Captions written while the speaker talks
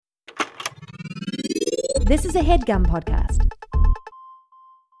This is a HeadGum podcast.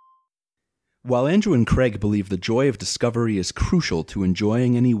 While Andrew and Craig believe the joy of discovery is crucial to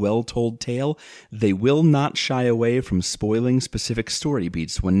enjoying any well-told tale, they will not shy away from spoiling specific story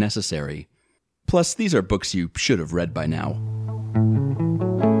beats when necessary. Plus, these are books you should have read by now.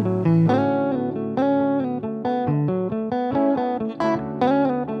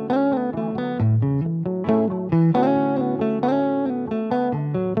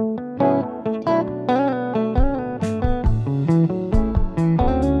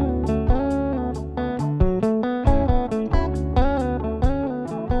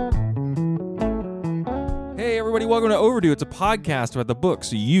 It's a podcast about the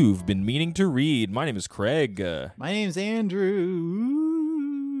books you've been meaning to read. My name is Craig. My name's Andrew.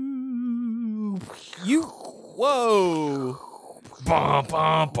 Whoa. Bah,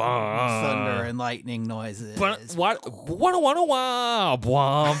 bah, bah. Thunder and lightning noises. What? It's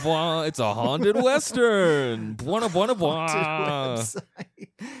a haunted western.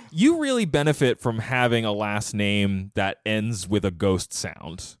 You really benefit from having a last name that ends with a ghost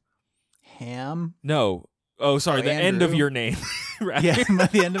sound. Ham? No. Oh, sorry, the Andrew. end of your name. Right? Yeah,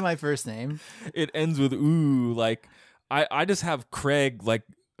 the end of my first name. It ends with ooh, like, I just have Craig, like,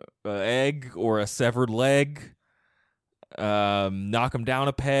 egg or a severed leg, knock him down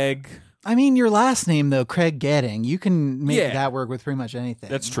a peg. I mean, your last name, though, Craig Getting, you can make that work with pretty much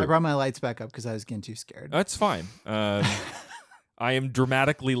anything. That's true. I brought my lights back up because I was getting too scared. That's fine. I am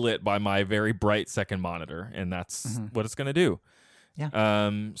dramatically lit by my very bright second monitor, and that's what it's going to do. Yeah.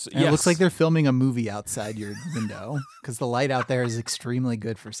 Yes. It looks like they're filming a movie outside your window because the light out there is extremely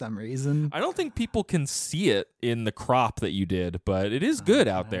good for some reason. I don't think people can see it in the crop that you did, but it is good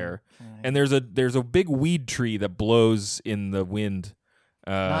out there. Right. And there's a big weed tree that blows in the wind.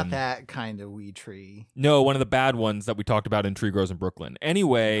 Not that kind of weed tree. No, one of the bad ones that we talked about in Tree Grows in Brooklyn.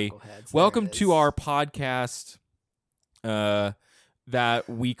 Anyway, welcome to our podcast that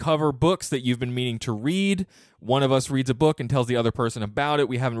we cover books that you've been meaning to read. One of us reads a book and tells the other person about it.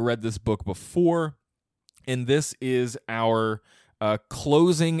 We haven't read this book before. And this is our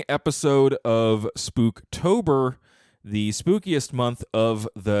closing episode of Spooktober, the spookiest month of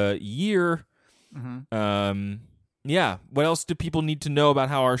the year. Yeah. What else do people need to know about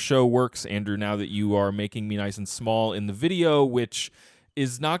how our show works, Andrew, now that you are making me nice and small in the video, which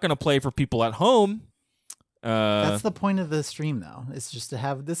is not going to play for people at home? That's the point of the stream, though. It's just to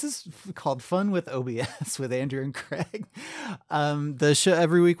have this is called Fun with OBS with Andrew and Craig. The show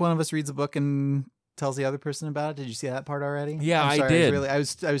every week, one of us reads a book and tells the other person about it. Did you see that part already? Yeah, I'm sorry, I did.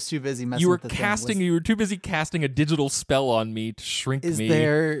 I was too busy messing. You were too busy casting a digital spell on me to shrink me. Is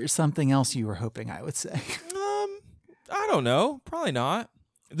there something else you were hoping I would say? I don't know. Probably not.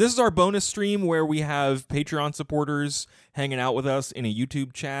 This is our bonus stream where we have Patreon supporters hanging out with us in a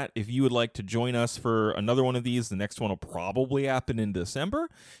YouTube chat. If you would like to join us for another one of these, the next one will probably happen in December.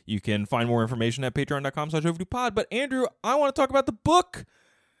 You can find more information at patreon.com/overduepod. But Andrew, I want to talk about the book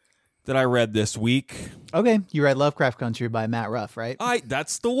that I read this week. Okay, you read Lovecraft Country by Matt Ruff, right?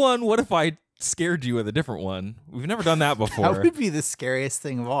 That's the one. What if I scared you with a different one? We've never done that before. That would be the scariest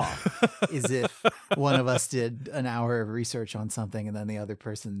thing of all, is if one of us did an hour of research on something and then the other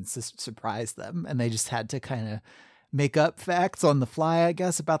person surprised them and they just had to kind of make up facts on the fly, I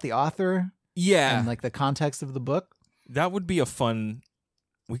guess, about the author. Yeah. And like the context of the book. That would be a fun...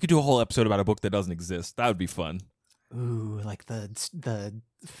 We could do a whole episode about a book that doesn't exist. That would be fun. Ooh, like the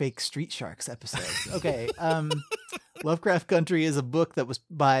fake Street Sharks episode. Okay. Lovecraft Country is a book that was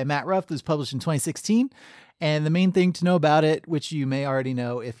by Matt Ruff that was published in 2016. And the main thing to know about it, which you may already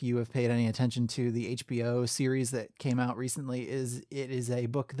know if you have paid any attention to the HBO series that came out recently, is it is a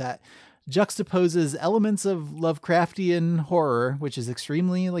book that juxtaposes elements of Lovecraftian horror, which is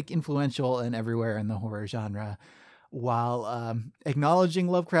extremely influential and everywhere in the horror genre, while acknowledging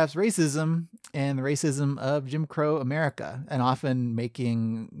Lovecraft's racism and the racism of Jim Crow America, and often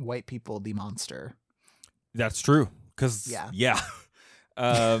making white people the monster. That's true. Because, I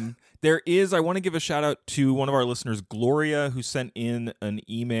want to give a shout out to one of our listeners, Gloria, who sent in an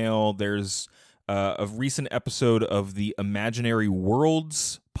email. There's a recent episode of the Imaginary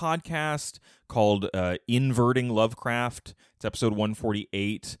Worlds podcast called Inverting Lovecraft. It's episode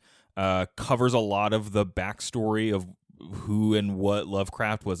 148. Covers a lot of the backstory of who and what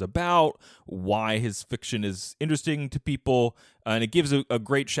Lovecraft was about, why his fiction is interesting to people, and it gives a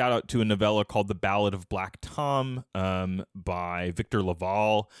great shout out to a novella called The Ballad of Black Tom by Victor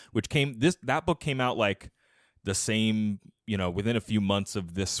Laval, which that book came out like the same, within a few months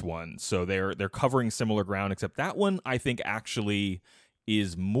of this one. So they're covering similar ground, except that one I think actually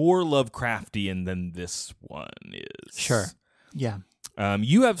is more Lovecraftian than this one is. Sure. Yeah.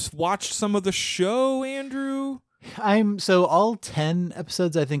 You have watched some of the show, Andrew? So all 10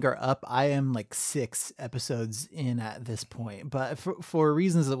 episodes I think are up. I am like 6 episodes in at this point, but for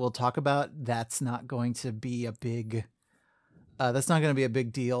reasons that we'll talk about, that's not going to be a big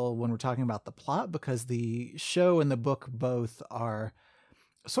deal when we're talking about the plot, because the show and the book both are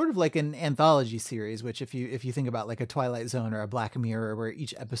sort of like an anthology series, which if you think about like a Twilight Zone or a Black Mirror, where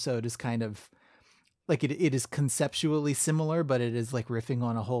each episode is kind of like it is conceptually similar, but it is like riffing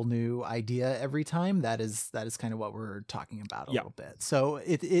on a whole new idea every time. That is kind of what we're talking about a little bit. So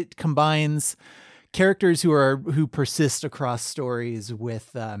it combines characters who persist across stories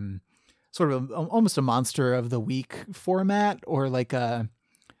with sort of almost a monster of the week format, or like like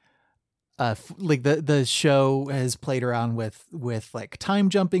the show has played around with like time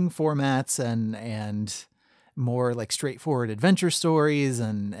jumping formats and more like straightforward adventure stories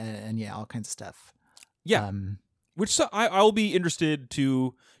and yeah, all kinds of stuff. Yeah. Which I'll be interested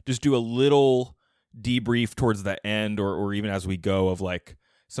to just do a little debrief towards the end or even as we go of like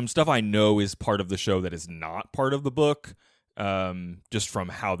some stuff I know is part of the show that is not part of the book, just from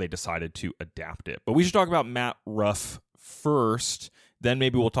how they decided to adapt it. But we should talk about Matt Ruff first, then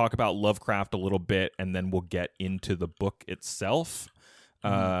maybe we'll talk about Lovecraft a little bit, and then we'll get into the book itself.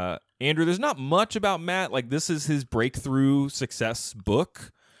 Andrew, there's not much about Matt. Like, this is his breakthrough success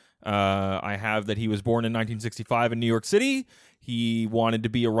book. I have that he was born in 1965 in New York City. He wanted to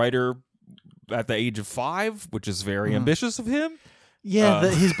be a writer at the age of 5, which is very ambitious of him. Yeah,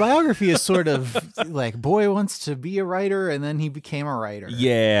 his biography is sort of like, boy wants to be a writer, and then he became a writer.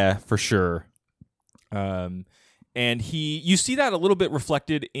 Yeah, for sure. And you see that a little bit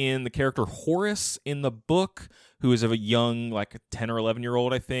reflected in the character Horace in the book, who is of a young, like 10 or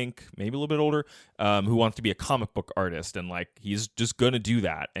 11-year-old, I think, maybe a little bit older, who wants to be a comic book artist. And like, he's just going to do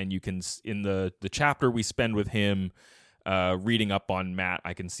that. And you can, in the chapter we spend with him reading up on Matt,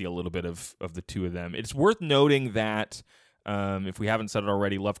 I can see a little bit of the two of them. It's worth noting that, if we haven't said it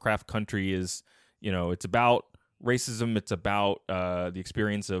already, Lovecraft Country is, it's about racism. It's about the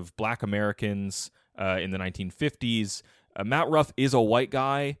experience of Black Americans in the 1950s. Matt Ruff is a white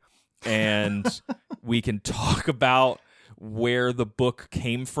guy, and we can talk about where the book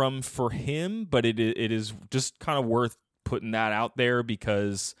came from for him, but it is just kind of worth putting that out there,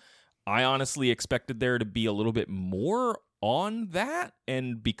 because I honestly expected there to be a little bit more on that,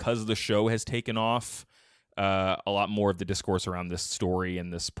 and because the show has taken off, a lot more of the discourse around this story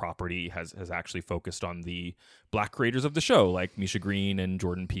and this property has actually focused on the Black creators of the show, like Misha Green and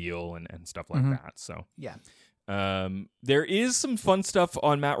Jordan Peele and stuff like that. So yeah. There is some fun stuff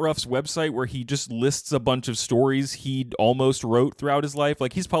on Matt Ruff's website where he just lists a bunch of stories he almost wrote throughout his life.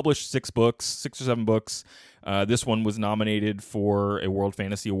 Like, he's published 6 or 7 books. This one was nominated for a World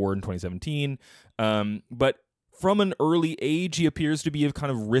Fantasy Award in 2017. But from an early age, he appears to be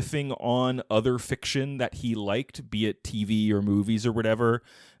kind of riffing on other fiction that he liked, be it TV or movies or whatever.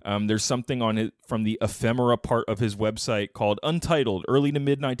 There's something from the ephemera part of his website called Untitled, early to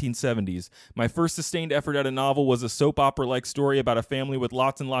mid-1970s. My first sustained effort at a novel was a soap opera-like story about a family with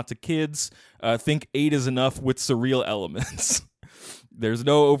lots and lots of kids. Think 8 is enough with surreal elements. There's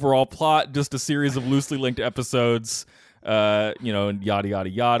no overall plot, just a series of loosely linked episodes. And yada yada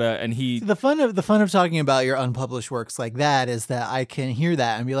yada, and the fun of talking about your unpublished works like that is that I can hear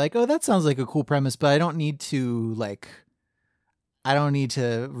that and be like, oh, that sounds like a cool premise, but I don't need to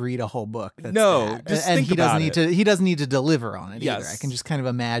read a whole book. Just think about it. He doesn't need to deliver on it either. Yes. I can just kind of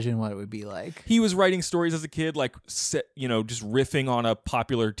imagine what it would be like. He was writing stories as a kid, like, just riffing on a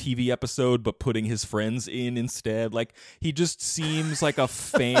popular TV episode, but putting his friends in instead. Like, he just seems like a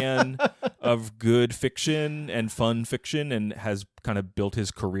fan of good fiction and fun fiction, and has kind of built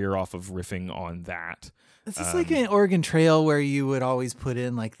his career off of riffing on that. Is this like an Oregon Trail where you would always put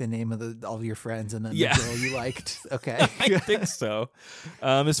in like the name of all your friends and then the girl you liked? Okay. I think so.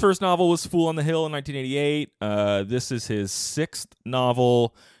 His first novel was Fool on the Hill in 1988. This is his 6th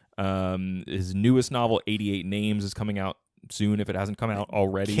novel. His newest novel, 88 Names, is coming out soon if it hasn't come out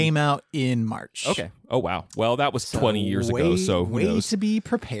already. Came out in March. Okay. Oh, wow. Well, that was 20 years ago, so who knows? To be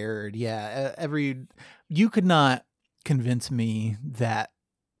prepared. Yeah. You could not convince me that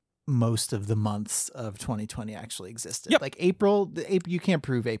most of the months of 2020 actually existed. Yep. Like April, you can't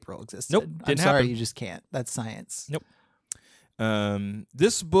prove April existed. Nope, I'm sorry, happen. you just can't. That's science. Nope.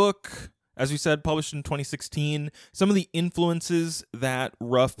 This book, as we said, published in 2016. Some of the influences that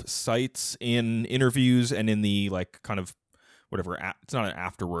Ruff cites in interviews and in the like kind of whatever, it's not an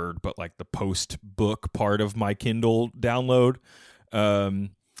afterword, but like the post-book part of my Kindle download.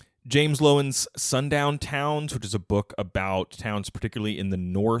 James Lowen's Sundown Towns, which is a book about towns particularly in the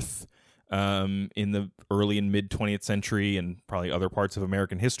North, in the early and mid 20th century and probably other parts of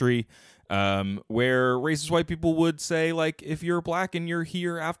American history, where racist white people would say, like, if you're black and you're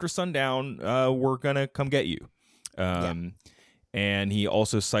here after sundown, we're going to come get you. And he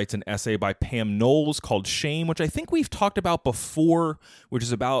also cites an essay by Pam Knowles called Shame, which I think we've talked about before, which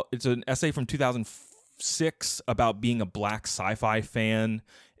is it's an essay from 2006 about being a black sci-fi fan,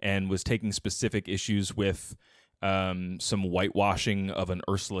 and was taking specific issues with some whitewashing of an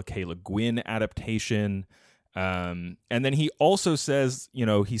Ursula K. Le Guin adaptation. And then he also says,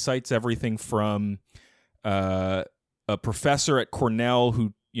 he cites everything from a professor at Cornell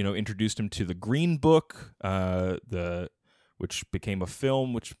who, introduced him to the Green Book, which became a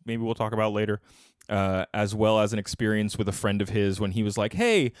film, which maybe we'll talk about later, as well as an experience with a friend of his when he was like,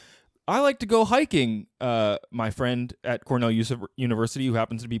 hey, I like to go hiking. My friend at Cornell University, who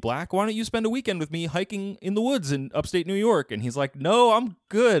happens to be black, why don't you spend a weekend with me hiking in the woods in upstate New York? And he's like, no, I'm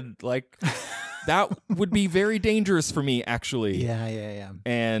good. Like, that would be very dangerous for me, actually. Yeah.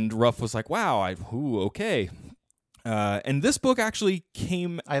 And Ruff was like, wow, okay. And this book actually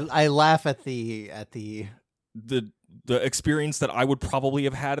came... I laugh at the experience that I would probably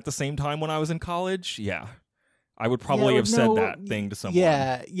have had at the same time when I was in college. Yeah. I would probably have said that thing to someone.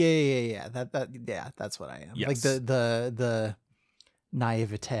 Yeah. That's what I am. Yes. Like the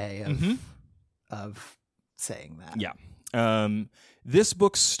naivete of saying that. Yeah. This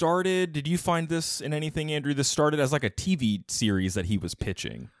book started, did you find this in anything, Andrew? This started as like a TV series that he was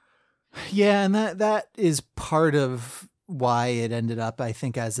pitching. Yeah, and that is part of why it ended up, I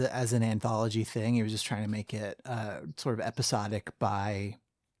think, as an anthology thing. He was just trying to make it sort of episodic by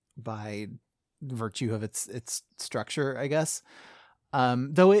virtue of its structure, I guess.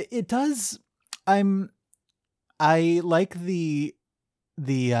 Though it does, I like the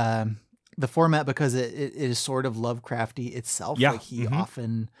format because it is sort of Lovecrafty itself. Yeah. Like he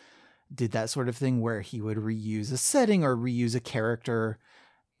often did that sort of thing where he would reuse a setting or reuse a character.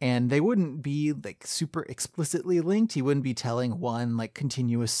 And they wouldn't be like super explicitly linked. He wouldn't be telling one like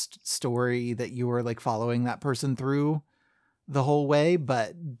continuous story that you were like following that person through the whole way,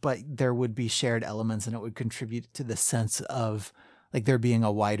 but there would be shared elements, and it would contribute to the sense of like there being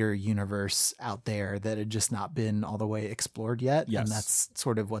a wider universe out there that had just not been all the way explored yet. Yes. And that's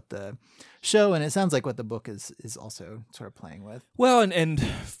sort of what the show, and it sounds like what the book is also sort of playing with. Well, and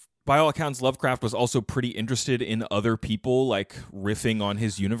by all accounts, Lovecraft was also pretty interested in other people, like riffing on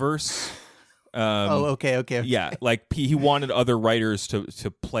his universe. Okay. Yeah, like he wanted other writers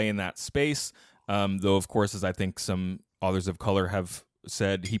to play in that space. Though, of course, as I think some authors of color have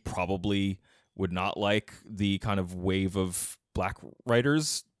said, he probably would not like the kind of wave of black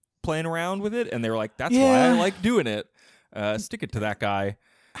writers playing around with it. And they were like, that's why I like doing it. Stick it to that guy.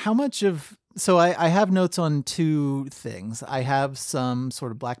 How much of... So I have notes on two things. I have some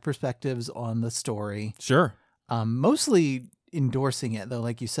sort of black perspectives on the story. Sure. Mostly endorsing it, though,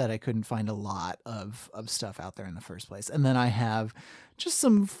 like you said, I couldn't find a lot of stuff out there in the first place. And then I have just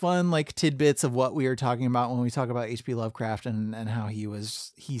some fun like tidbits of what we were talking about when we talk about H.P. Lovecraft and how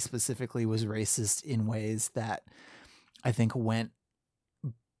he specifically was racist in ways that I think went...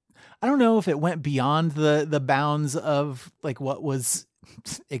 I don't know if it went beyond the bounds of like what was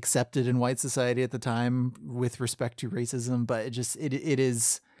accepted in white society at the time with respect to racism, but it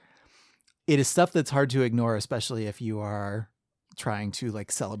is stuff that's hard to ignore, especially if you are trying to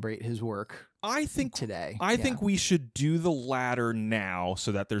like celebrate his work. I think today. I think we should do the latter now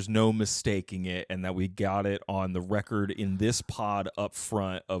so that there's no mistaking it, and that we got it on the record in this pod up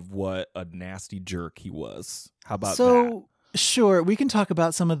front of what a nasty jerk he was. How about that? Sure, we can talk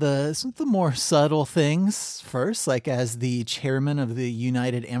about some of the more subtle things first, like as the chairman of the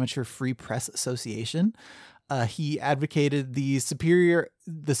United Amateur Free Press Association. He advocated the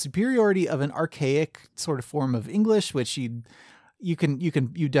superiority of an archaic sort of form of English, which you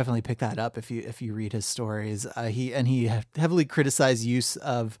definitely pick that up if you read his stories. He heavily criticized use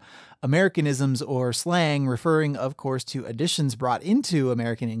of Americanisms or slang, referring, of course, to additions brought into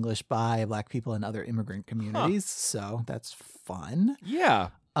American English by Black people and other immigrant communities. So that's fun. Yeah.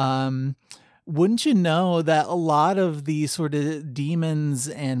 Wouldn't you know that a lot of the sort of demons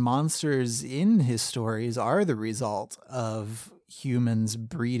and monsters in his stories are the result of humans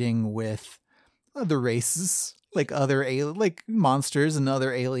breeding with other races, like like monsters and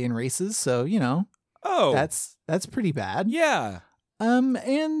other alien races. So, that's pretty bad. Yeah.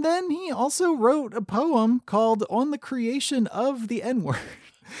 And then he also wrote a poem called On the Creation of the N-Word,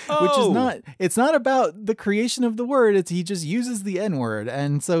 which is it's not about the creation of the word. He just uses the N-word.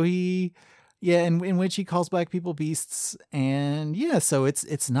 And so in which he calls Black people beasts. And so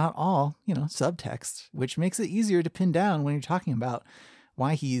it's not all, subtext, which makes it easier to pin down when you're talking about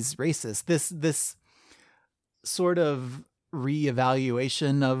he's racist. This sort of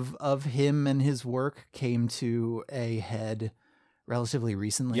reevaluation of him and his work came to a head relatively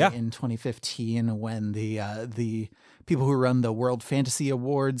recently in 2015 when the people who run the World Fantasy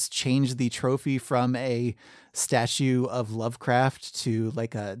Awards changed the trophy from a statue of Lovecraft to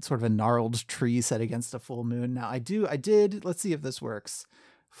like a sort of a gnarled tree set against a full moon. Now I did, let's see if this works.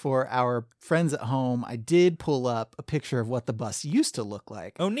 For our friends at home, I did pull up a picture of what the bust used to look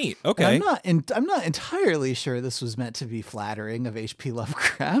like. Oh, neat. Okay. And I'm not entirely sure this was meant to be flattering of H.P.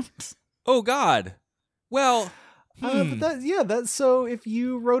 Lovecraft. Oh, God. Well, that's so if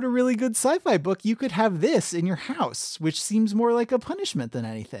you wrote a really good sci-fi book, you could have this in your house, which seems more like a punishment than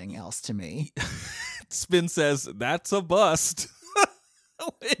anything else to me. Spin says that's a bust.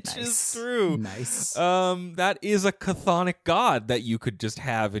 Which is true. Nice. That is a chthonic god that you could just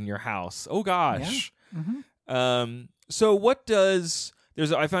have in your house. Oh gosh. Yeah. Mm-hmm. So what does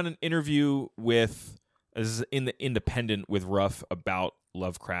I found an interview with in the Independent with Ruff about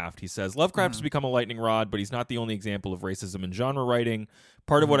Lovecraft. He says Lovecraft has become a lightning rod, but he's not the only example of racism in genre writing.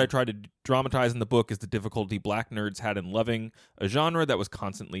 Part of what I tried to dramatize in the book is the difficulty black nerds had in loving a genre that was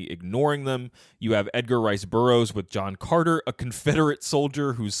constantly ignoring them. You have Edgar Rice Burroughs with John Carter, a Confederate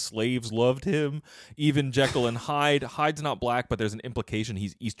soldier whose slaves loved him. Even Jekyll and Hyde. Hyde's not black, but there's an implication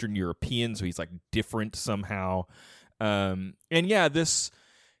he's Eastern European, so he's like different somehow. And yeah,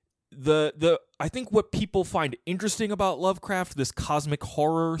 I think what people find interesting about Lovecraft, this cosmic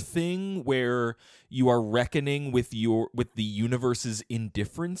horror thing where you are reckoning with the universe's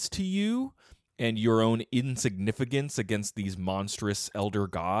indifference to you and your own insignificance against these monstrous elder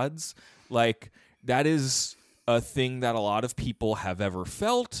gods, like that is a thing that a lot of people have ever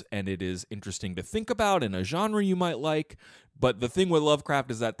felt, and it is interesting to think about in a genre you might like. But the thing with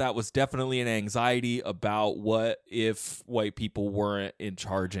Lovecraft is that was definitely an anxiety about what if white people weren't in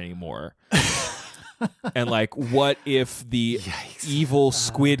charge anymore. And like, what if the evil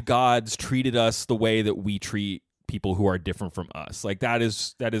squid gods treated us the way that we treat people who are different from us? Like that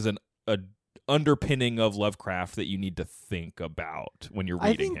is an underpinning of Lovecraft that you need to think about when you're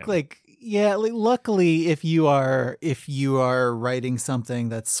reading him. Luckily, if you are writing something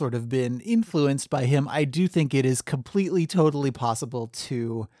that's sort of been influenced by him, I do think it is completely, totally possible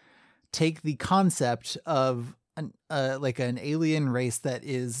to take the concept of an alien race that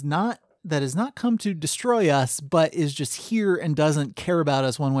has not come to destroy us, but is just here and doesn't care about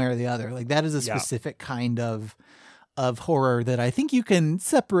us one way or the other. Like that is a specific kind of horror that I think you can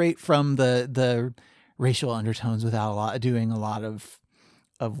separate from the racial undertones without doing a lot of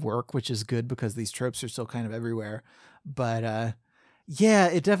work, which is good because these tropes are still kind of everywhere. But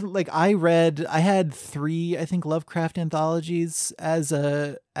it definitely, like I had 3, I think, Lovecraft anthologies as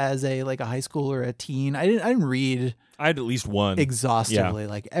a like a high school or a teen. I didn't read. I had at least one exhaustively,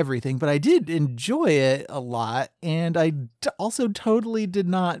 like everything, but I did enjoy it a lot, and I also totally did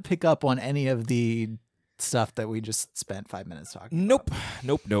not pick up on any of the stuff that we just spent 5 minutes talking about.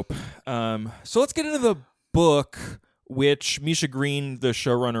 Nope. So let's get into the book, which Misha Green, the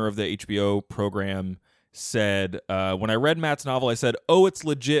showrunner of the HBO program, said, when I read Matt's novel, I said, "Oh, it's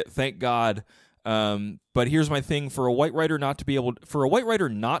legit, thank God." But here's my thing: for a white writer not to be able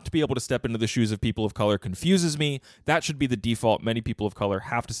to step into the shoes of people of color confuses me. That should be the default. Many people of color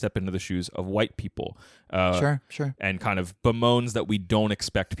have to step into the shoes of white people. Sure. And kind of bemoans that we don't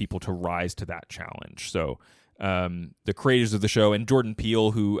expect people to rise to that challenge. So the creators of the show and Jordan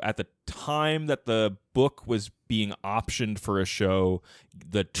Peele, who at the time that the book was being optioned for a show,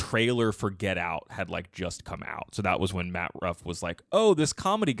 the trailer for Get Out had like just come out. So that was when Matt Ruff was like, "Oh, this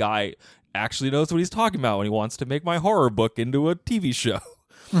comedy guy actually knows what he's talking about when he wants to make my horror book into a TV show."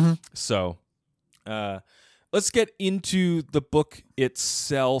 Mm-hmm. So let's get into the book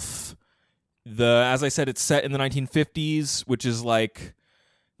itself. As I said, it's set in the 1950s, which is like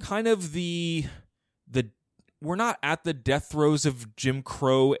kind of the we're not at the death throes of Jim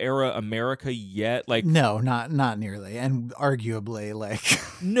Crow era America yet. Like, no, not nearly, and arguably, like,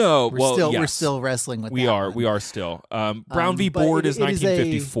 no, we're still wrestling with. We are still. Brown v. Board is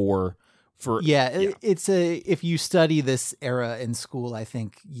 1954. It's if you study this era in school, I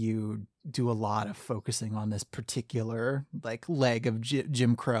think you do a lot of focusing on this particular like leg of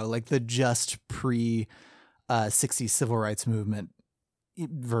Jim Crow, like the just pre 60s civil rights movement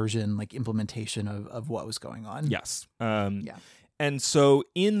version, like implementation of what was going on. Yes. And so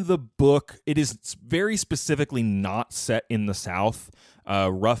in the book, it is very specifically not set in the South.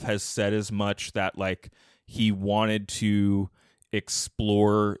 Ruff has said as much, that like he wanted to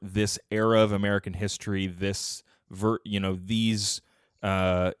explore this era of American history, these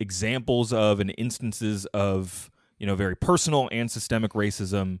examples of and instances of very personal and systemic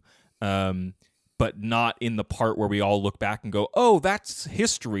racism, but not in the part where we all look back and go, oh, that's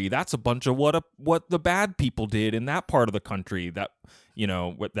history. That's a bunch of what the bad people did in that part of the country that,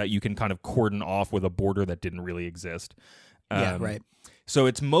 that you can kind of cordon off with a border that didn't really exist. Yeah, right. So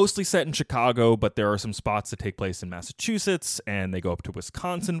it's mostly set in Chicago, but there are some spots that take place in Massachusetts, and they go up to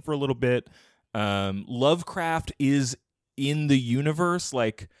Wisconsin for a little bit. Lovecraft is in the universe.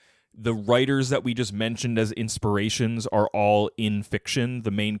 Like, the writers that we just mentioned as inspirations are all in fiction.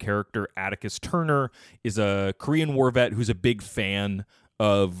 The main character, Atticus Turner, is a Korean War vet who's a big fan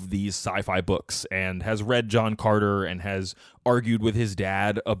of these sci-fi books and has read John Carter and has argued with his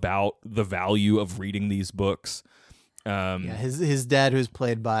dad about the value of reading these books. His dad, who's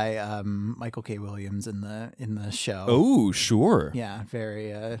played by Michael K. Williams in the show. Oh, sure. Yeah,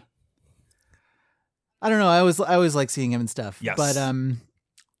 very. I don't know. I always like seeing him and stuff. Yes, but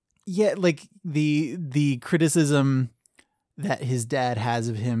yeah, like the criticism that his dad has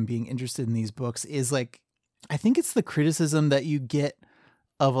of him being interested in these books is like, I think it's the criticism that you get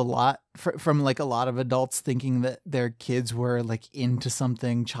of a lot from like a lot of adults thinking that their kids were like into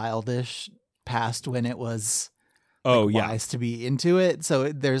something childish past when it was wise to be into it.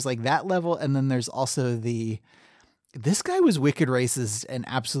 So there's like that level, and then there's also this guy was wicked racist and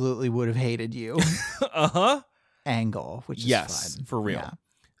absolutely would have hated you angle, which is fun. For real.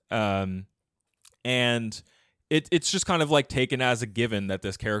 Yeah. And it's just kind of like taken as a given that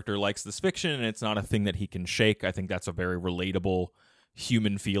this character likes this fiction, and it's not a thing that he can shake. I think that's a very relatable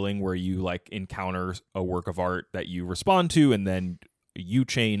human feeling where you like encounter a work of art that you respond to, and then you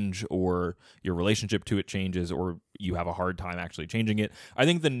change, or your relationship to it changes, or you have a hard time actually changing it. I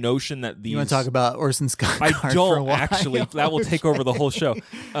think the notion that these... You want to talk about Orson Scott Card? I don't actually. That will take over the whole show.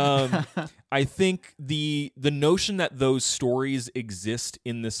 I think the notion that those stories exist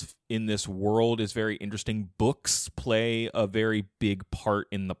in this world is very interesting. Books play a very big part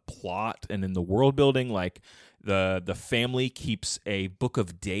in the plot and in the world building. Like the family keeps a book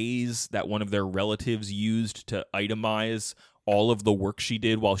of days that one of their relatives used to itemize all of the work she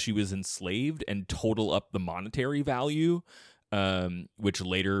did while she was enslaved and total up the monetary value, which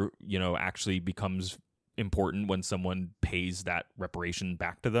later, actually becomes important when someone pays that reparation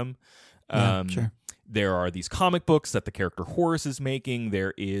back to them. Sure. There are these comic books that the character Horace is making.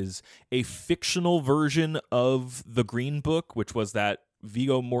 There is a fictional version of The Green Book, which was that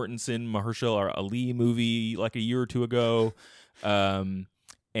Viggo Mortensen, Mahershala Ali movie like a year or two ago. And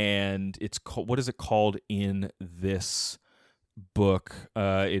it's called, what is it called in this book?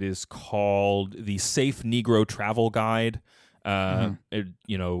 It is called The Safe Negro Travel Guide.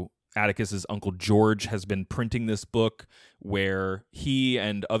 Atticus's Uncle George has been printing this book where he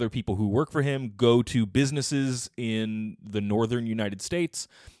and other people who work for him go to businesses in the northern United States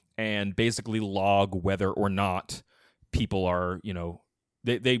and basically log whether or not people are,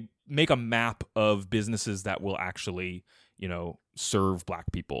 they make a map of businesses that will actually, serve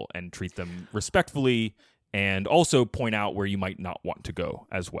black people and treat them respectfully, and also point out where you might not want to go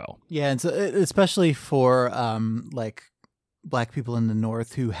as well. Yeah, and so especially for like black people in the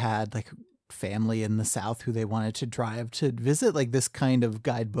North who had like family in the South who they wanted to drive to visit, like this kind of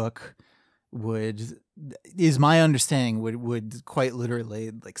guidebook is my understanding would quite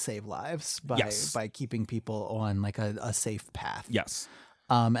literally like save lives by keeping people on like a safe path. Yes.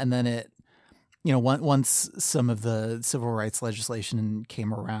 And then it, once some of the civil rights legislation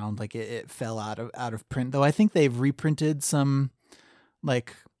came around, like it fell out of print. Though I think they've reprinted some,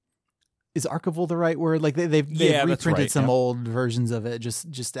 like, is archival the right word? Like they've reprinted some old versions of it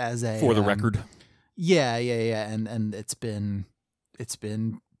just as a for the record. Yeah, and it's been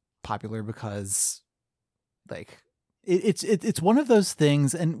popular because like it's one of those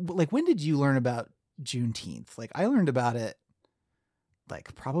things. And like, when did you learn about Juneteenth? Like I learned about it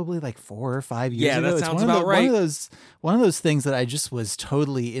like probably like 4 or 5 years ago. Yeah, that sounds about right. One of those things that I just was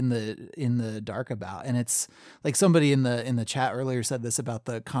totally in the dark about. And it's like somebody in the chat earlier said this about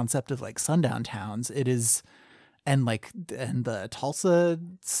the concept of like sundown towns. It is, and the Tulsa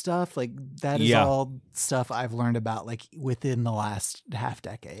stuff, like that is all stuff I've learned about like within the last half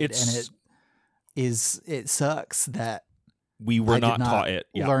decade. It sucks that we were not taught it.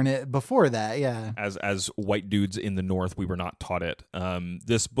 Yeah. Learn it before that, yeah. As white dudes in the North, we were not taught it.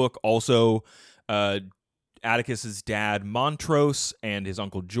 This book also, Atticus's dad Montrose and his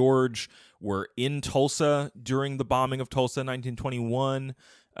uncle George were in Tulsa during the bombing of Tulsa in 1921.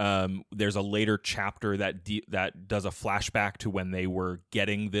 There's a later chapter that does a flashback to when they were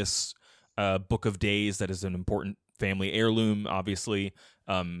getting this book of days that is an important family heirloom, obviously,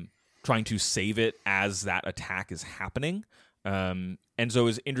 trying to save it as that attack is happening. And so it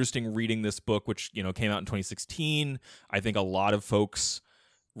was interesting reading this book, which, you know, came out in 2016. I think a lot of folks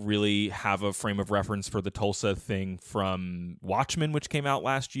really have a frame of reference for the Tulsa thing from Watchmen, which came out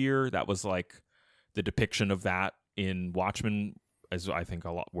last year. That was like the depiction of that in Watchmen, as I think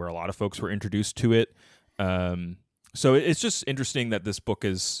where a lot of folks were introduced to it. So it's just interesting that this book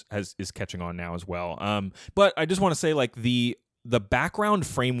is catching on now as well. But I just want to say, like, the background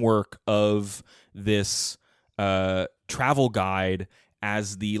framework of this travel guide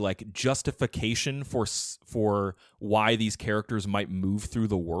as the like justification for why these characters might move through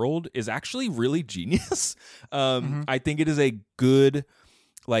the world is actually really genius. I think it is a good,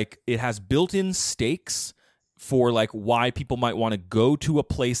 like, it has built-in stakes for like why people might want to go to a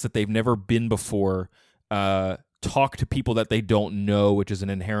place that they've never been before, talk to people that they don't know, which is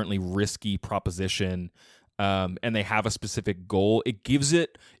an inherently risky proposition. And they have a specific goal. It gives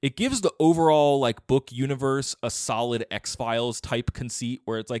the overall like book universe a solid X-Files type conceit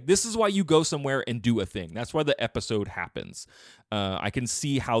where it's like, this is why you go somewhere and do a thing. That's why the episode happens. I can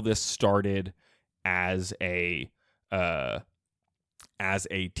see how this started as a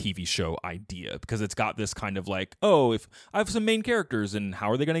TV show idea, because it's got this kind of like, oh, if I have some main characters and how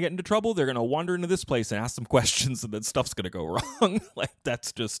are they going to get into trouble? They're going to wander into this place and ask some questions and then stuff's going to go wrong. Like,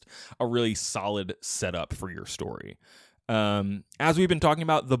 that's just a really solid setup for your story. As we've been talking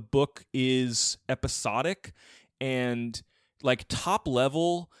about, the book is episodic and like top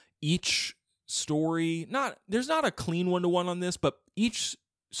level. Each story, there's not a clean one-to-one on this, but each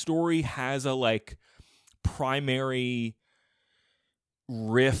story has a like primary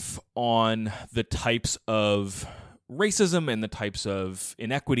riff on the types of racism and the types of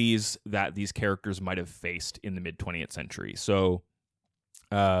inequities that these characters might have faced in the mid-20th century. So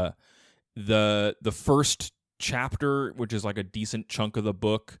the first chapter, which is like a decent chunk of the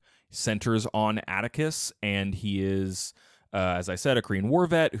book, centers on Atticus, and he is, as I said, a Korean War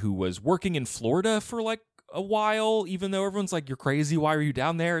vet who was working in Florida for like a while, even though everyone's like, you're crazy, why are you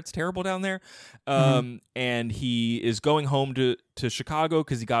down there, it's terrible down there. And he is going home to Chicago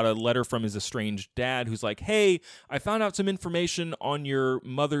because he got a letter from his estranged dad who's like, hey, I found out some information on your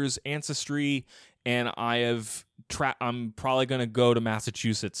mother's ancestry and I'm probably gonna go to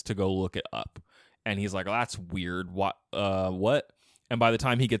Massachusetts to go look it up. And he's like, oh, that's weird, what? And by the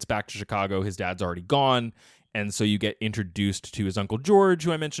time he gets back to Chicago, his dad's already gone. And so you get introduced to his Uncle George,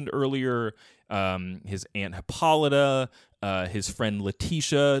 who I mentioned earlier, his Aunt Hippolyta, his friend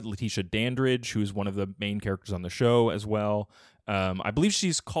Letitia Dandridge, who's one of the main characters on the show as well. I believe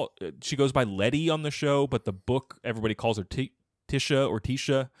she goes by Letty on the show, but the book, everybody calls her Tisha or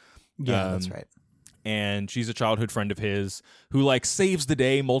Tisha. Yeah, that's right. And she's a childhood friend of his who like saves the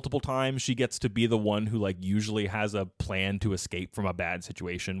day multiple times. She gets to be the one who like usually has a plan to escape from a bad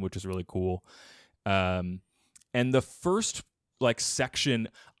situation, which is really cool. And the first like section,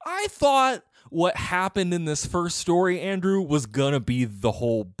 I thought what happened in this first story, Andrew, was gonna be the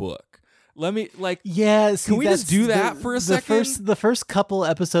whole book. Let me like, yeah. Can we just do that for a second? The first couple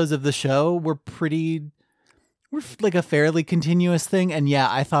episodes of the show were like a fairly continuous thing, and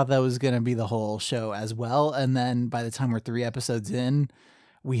yeah, I thought that was gonna be the whole show as well. And then by the time we're 3 episodes in,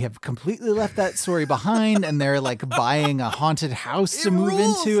 we have completely left that story behind, and they're like buying a haunted house to move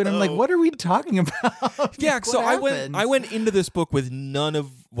into, and I'm like, what are we talking about? Yeah, Like, so happened? I went into this book with none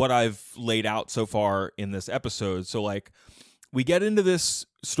of what I've laid out so far in this episode. So like, we get into this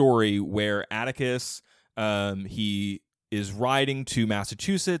story where Atticus, he is riding to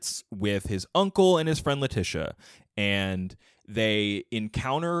Massachusetts with his uncle and his friend Letitia, and they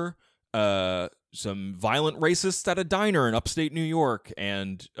encounter some violent racists at a diner in upstate New York,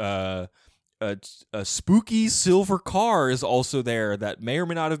 and a spooky silver car is also there that may or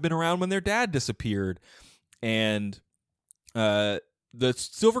may not have been around when their dad disappeared. And the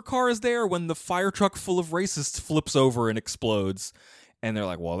silver car is there when the fire truck full of racists flips over and explodes. And they're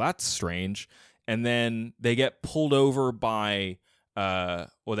like, well, that's strange. And then they get pulled over by,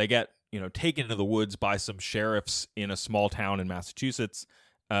 they get, taken to the woods by some sheriffs in a small town in Massachusetts.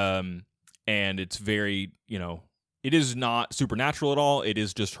 And it's very, it is not supernatural at all. It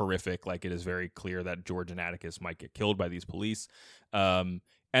is just horrific. Like, it is very clear that George and Atticus might get killed by these police. And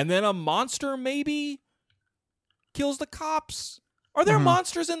then a monster maybe kills the cops. Are there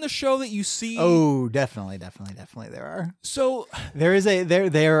monsters in the show that you see? Oh, definitely there are. So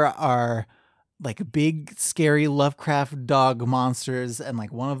there are like big scary Lovecraft dog monsters, and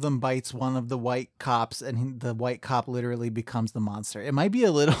like one of them bites one of the white cops, and the white cop literally becomes the monster. It might be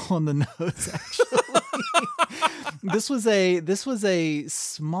a little on the nose, actually. This was a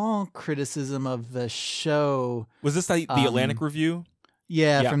small criticism of the show. Was this the Atlantic Review?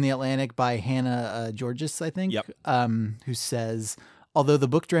 Yeah, from The Atlantic by Hannah Georges, I think, Yep. Who says, although the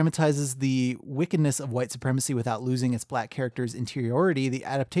book dramatizes the wickedness of white supremacy without losing its black character's interiority, the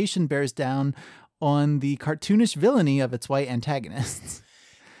adaptation bears down on the cartoonish villainy of its white antagonists.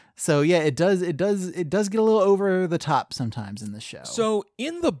 So yeah, it does get a little over the top sometimes in the show. So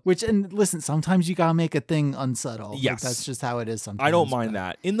and listen, sometimes you gotta make a thing unsubtle. Yes. Like, that's just how it is sometimes. I don't mind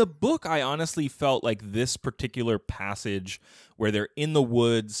that. In the book, I honestly felt like this particular passage where they're in the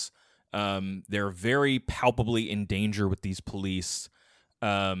woods, they're very palpably in danger with these police.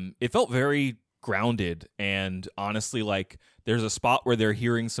 It felt very grounded, and honestly, like there's a spot where they're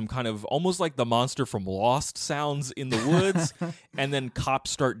hearing some kind of almost like the monster from Lost sounds in the woods, and then cops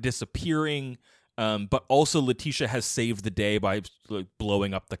start disappearing. But also Letitia has saved the day by like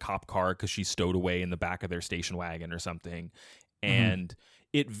blowing up the cop car because she's stowed away in the back of their station wagon or something. And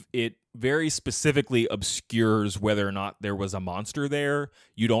it very specifically obscures whether or not there was a monster there.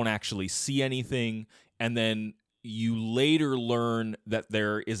 You don't actually see anything. And then you later learn that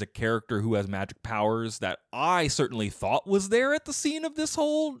there is a character who has magic powers that I certainly thought was there at the scene of this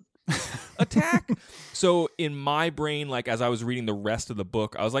whole attack. So in my brain, like as I was reading the rest of the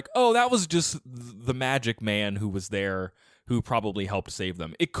book, I was like, oh, that was just the magic man who was there who probably helped save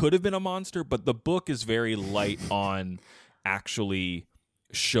them. It could have been a monster, but the book is very light on actually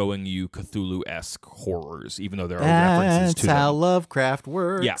showing you Cthulhu-esque horrors, even though there are references to them. That's how Lovecraft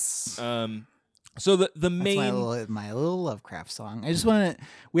works. Yeah. So the main... That's my little Lovecraft song. I just want to...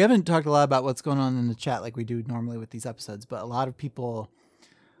 We haven't talked a lot about what's going on in the chat like we do normally with these episodes, but a lot of people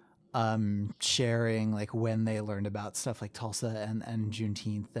sharing like when they learned about stuff like Tulsa and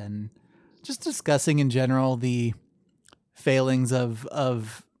Juneteenth, and just discussing in general the failings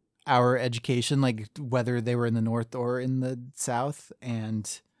of our education, like whether they were in the North or in the South.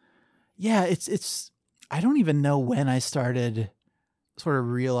 And yeah, it's I don't even know when I started sort of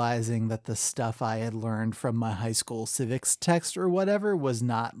realizing that the stuff I had learned from my high school civics text or whatever was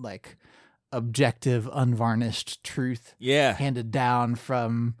not like objective, unvarnished truth handed down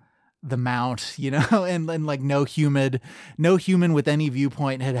from the Mount, you know, and like no human with any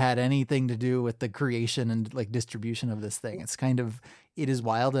viewpoint had anything to do with the creation and like distribution of this thing. It is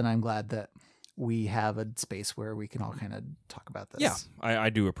wild, and I'm glad that we have a space where we can all kind of talk about this. Yeah, I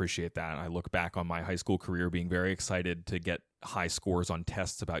do appreciate that. I look back on my high school career being very excited to get high scores on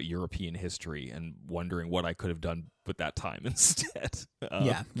tests about European history and wondering what I could have done with that time instead.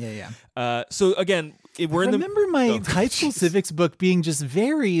 Yeah. So again, we're in the... I remember my high school civics book being just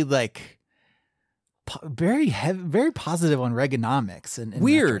very like... very positive on Reaganomics and in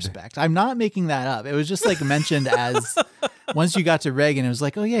weird retrospect. I'm not making that up. It was just like mentioned as once you got to Reagan, it was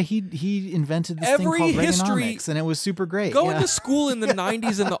like, oh yeah, he invented this thing called Reaganomics, and it was super great. Going to school in the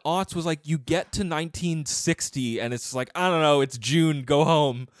 90s and the aughts was like, you get to 1960 and it's like, I don't know, it's June, go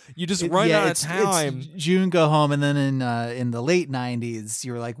home. You just run out of time. It's June, go home, and then in the late 90s,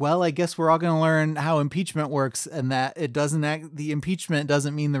 you were like, well, I guess we're all going to learn how impeachment works, and that the impeachment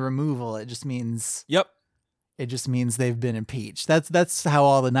doesn't mean the removal. It just means It just means they've been impeached. That's how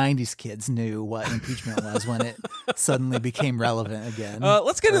all the 90s kids knew what impeachment was when it suddenly became relevant again.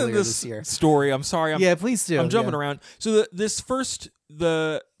 Let's get into this story. I'm sorry. Please do. I'm jumping around. So this first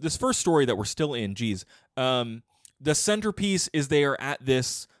story that we're still in, the centerpiece is they are at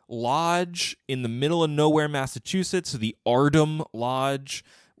this lodge in the middle of nowhere, Massachusetts, the Ardham Lodge,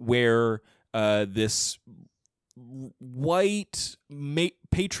 where this white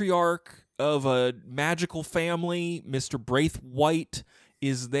patriarch of a magical family, Mr. Braithwaite,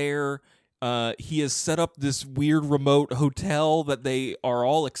 is there. He has set up this weird remote hotel that they are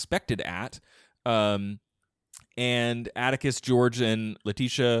all expected at. And Atticus, George, and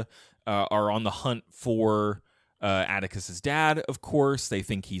Letitia are on the hunt for Atticus's dad, of course. They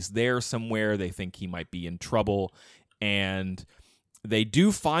think he's there somewhere. They think he might be in trouble. And they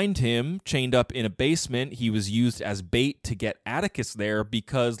do find him chained up in a basement. He was used as bait to get Atticus there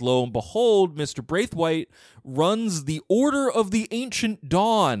because, lo and behold, Mr. Braithwaite runs the Order of the Ancient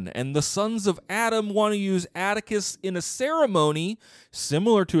Dawn, and the sons of Adam want to use Atticus in a ceremony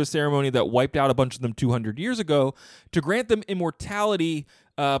similar to a ceremony that wiped out a bunch of them 200 years ago to grant them immortality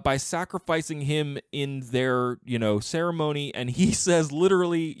by sacrificing him in their, ceremony. And he says,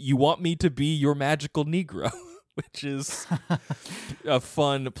 literally, "You want me to be your magical Negro?" Which is a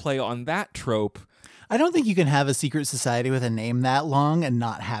fun play on that trope. I don't think you can have a secret society with a name that long and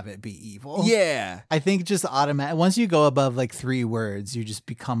not have it be evil. Yeah. I think just once you go above like 3 words, you just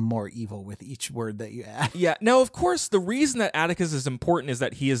become more evil with each word that you add. Yeah. Now, of course, the reason that Atticus is important is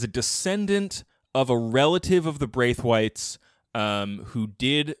that he is a descendant of a relative of the Braithwaites who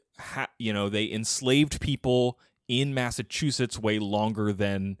did, they enslaved people in Massachusetts way longer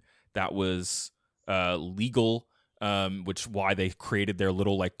than that was legal, which why they created their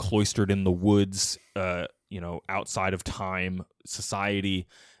little like cloistered in the woods, outside of time society.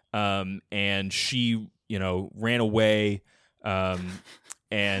 And she, ran away.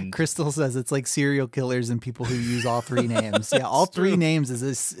 And Crystal says it's like serial killers and people who use all three names. Yeah, all three names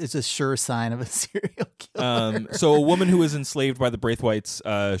is a sure sign of a serial killer. So a woman who was enslaved by the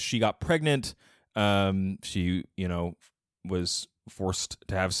Braithwaites, she got pregnant. She, was forced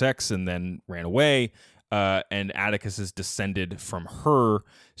to have sex and then ran away. And Atticus is descended from her.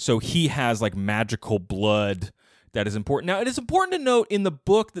 So he has like magical blood that is important. Now, it is important to note in the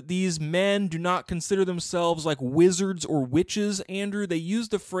book that these men do not consider themselves like wizards or witches, Andrew. They use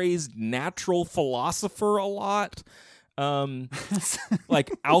the phrase natural philosopher a lot.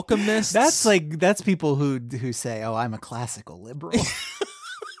 Like alchemists. That's people who say, "Oh, I'm a classical liberal."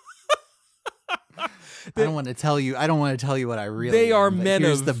 I don't want to tell you what I really They are am, men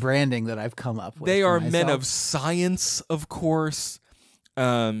here's of the branding that I've come up with. They are myself. men of science, of course.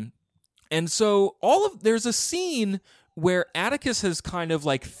 And so there's a scene where Atticus has kind of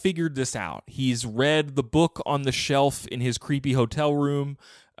like figured this out. He's read the book on the shelf in his creepy hotel room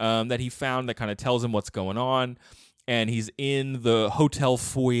that he found that kind of tells him what's going on. And he's in the hotel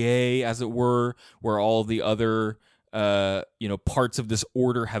foyer, as it were, where all the other parts of this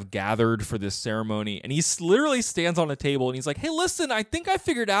order have gathered for this ceremony. And he literally stands on a table and he's like, "Hey, listen, I think I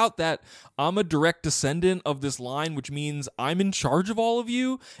figured out that I'm a direct descendant of this line, which means I'm in charge of all of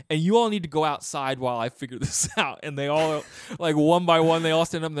you, and you all need to go outside while I figure this out." And they all, like, one by one, they all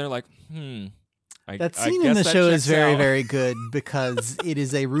stand up and they're like, That scene in the show is very, very good because it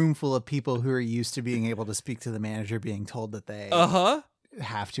is a room full of people who are used to being able to speak to the manager, being told that they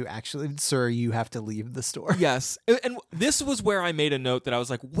have to actually, "Sir, you have to leave the store." Yes. And this was where I made a note that I was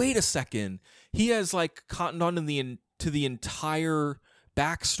like, wait a second. He has like cottoned on to the entire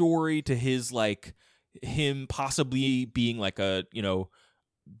backstory to his like him possibly being like a,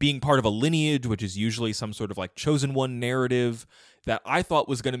 being part of a lineage, which is usually some sort of like chosen one narrative that I thought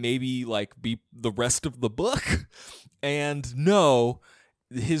was going to maybe like be the rest of the book. And no,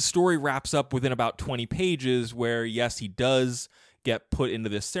 his story wraps up within about 20 pages where, yes, he does get put into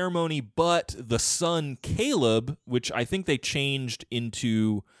this ceremony, but the son Caleb, which I think they changed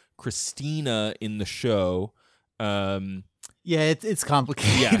into Christina in the show. Yeah, it's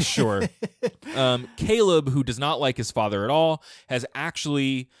complicated. Yeah, sure. Caleb, who does not like his father at all, has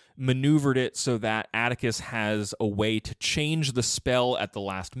actually maneuvered it so that Atticus has a way to change the spell at the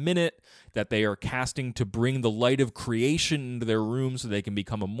last minute that they are casting to bring the light of creation into their room so they can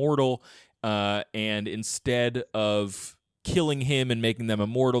become immortal. And instead of killing him and making them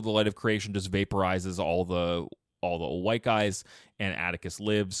immortal, the light of creation just vaporizes all the old white guys, and Atticus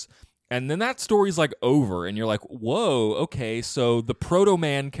lives. And then that story's like over, and you're like, whoa, okay, so the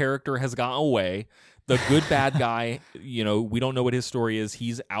Proto-Man character has gotten away. The good bad guy, we don't know what his story is.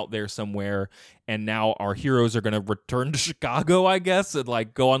 He's out there somewhere, and now our heroes are going to return to Chicago, I guess, and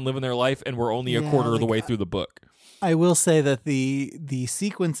like go on living their life, and we're only a quarter of the way through the book. I will say that the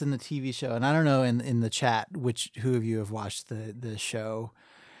sequence in the TV show, and I don't know in the chat who of you have watched the show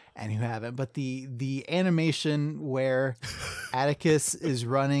and who haven't, but the animation where Atticus is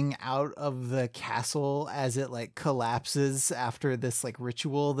running out of the castle as it like collapses after this like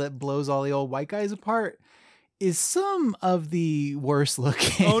ritual that blows all the old white guys apart is some of the worst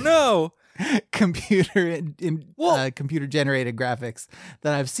looking. Oh no. computer generated graphics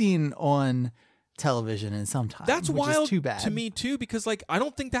that I've seen on television in some time. That's wild too bad to me too, because like I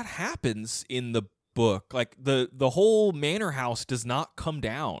don't think that happens in the book. Like the whole manor house does not come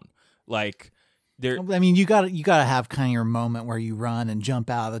down. Like there, I mean, you got to have kind of your moment where you run and jump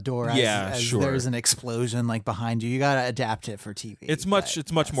out of the door as sure. There's an explosion like behind you. You got to adapt it for TV. It's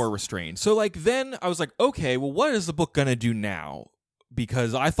much more restrained. So like then I was like, okay, well, what is the book gonna do now?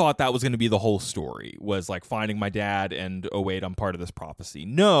 Because I thought that was going to be the whole story, was like finding my dad and, oh wait, I'm part of this prophecy.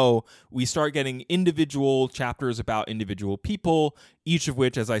 No, we start getting individual chapters about individual people, each of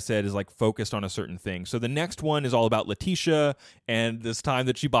which, as I said, is like focused on a certain thing. So the next one is all about Letitia and this time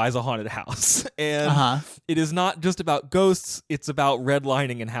that she buys a haunted house. And it is not just about ghosts, it's about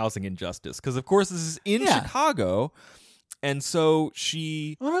redlining and housing injustice. Because of course this is in Chicago. And so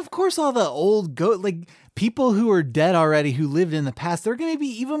well, of course, all the old people who are dead already who lived in the past, they're going to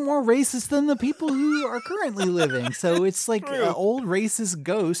be even more racist than the people who are currently living. So it's like an old racist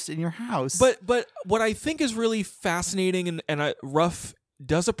ghost in your house. But what I think is really fascinating, and Ruff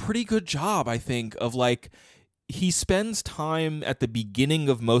does a pretty good job, I think, of like, he spends time at the beginning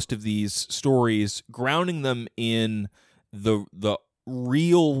of most of these stories grounding them in the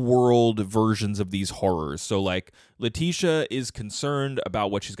real world versions of these horrors. So like Letitia is concerned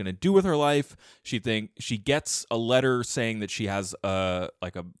about what she's going to do with her life. She gets a letter saying that she has a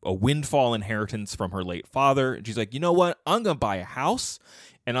windfall inheritance from her late father, and she's like, you know what, I'm going to buy a house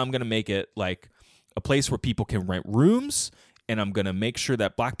and I'm going to make it like a place where people can rent rooms, and I'm going to make sure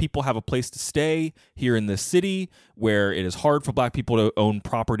that black people have a place to stay here in this city where it is hard for black people to own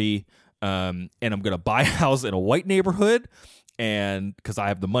property, and I'm going to buy a house in a white neighborhood, and because I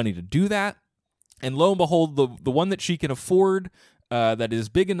have the money to do that. And lo and behold, the one that she can afford that is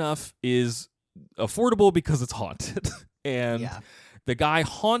big enough is affordable because it's haunted. And the guy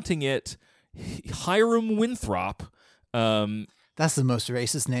haunting it, Hiram Winthrop. That's the most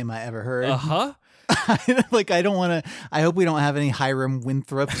racist name I ever heard. Uh-huh. Like, I hope we don't have any Hiram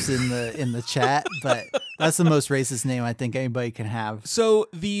Winthrops in the chat, but that's the most racist name I think anybody can have. So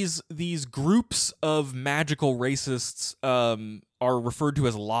these groups of magical racists are referred to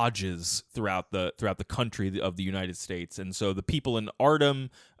as lodges throughout the country of the United States. And so the people in Ardham,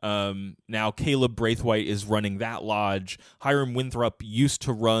 now Caleb Braithwaite is running that lodge. Hiram Winthrop used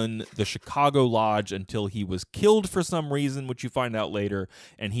to run the Chicago Lodge until he was killed for some reason, which you find out later,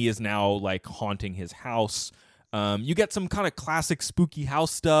 and he is now like haunting his house. You get some kind of classic spooky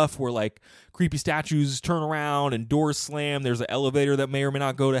house stuff where like creepy statues turn around and doors slam. There's an elevator that may or may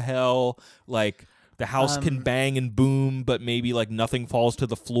not go to hell. Like the house can bang and boom, but maybe like nothing falls to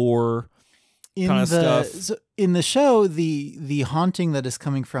the floor. Kind of stuff. So in the show, the haunting that is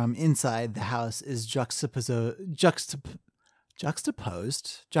coming from inside the house is juxtaposed.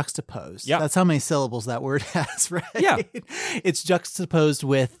 Yeah. That's how many syllables that word has, right? Yeah. It's juxtaposed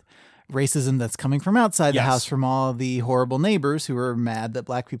with racism that's coming from outside the house from all the horrible neighbors who are mad that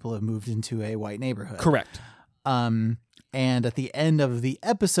black people have moved into a white neighborhood. Correct. And at the end of the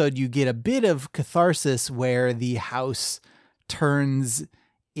episode, you get a bit of catharsis where the house turns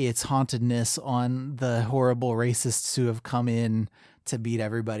its hauntedness on the horrible racists who have come in to beat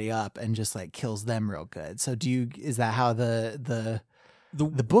everybody up and just like kills them real good. So is that how the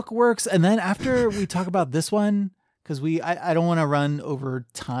book works? And then after we talk about this one, because I don't want to run over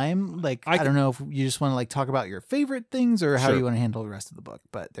time. Like, I don't know if you just want to like talk about your favorite things or how you want to handle the rest of the book,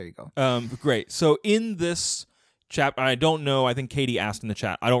 but there you go. Great. So in this chapter, I don't know, I think Katie asked in the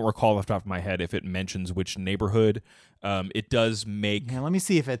chat, I don't recall off the top of my head if it mentions which neighborhood. It does make... Yeah, let me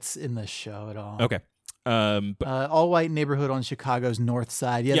see if it's in the show at all. Okay. All white neighborhood on Chicago's north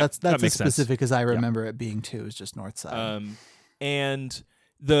side. Yeah, that's as specific as I remember it being too, is just north side. And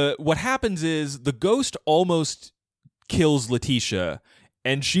what happens is the ghost almost kills Letitia,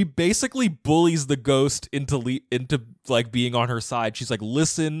 and she basically bullies the ghost into like being on her side. She's like,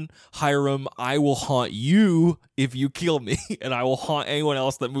 listen, Hiram, I will haunt you if you kill me, and I will haunt anyone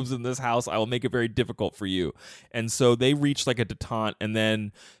else that moves in this house. I will make it very difficult for you. And so they reach like a detente, and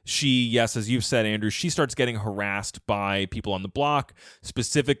then she, yes, as you've said, Andrew, she starts getting harassed by people on the block,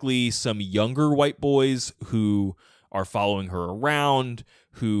 specifically some younger white boys who are following her around,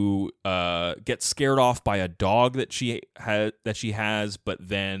 who get scared off by a dog that she has, but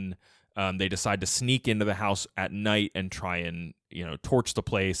then they decide to sneak into the house at night and try and torch the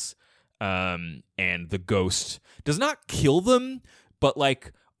place. And the ghost does not kill them, but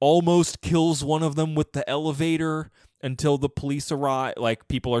like almost kills one of them with the elevator until the police arrive. Like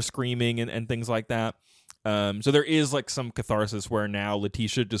people are screaming and things like that. So there is like some catharsis where now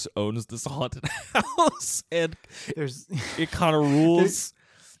Letitia just owns this haunted house, and it kind of rules.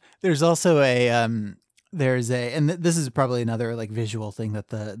 There's also and this is probably another like visual thing that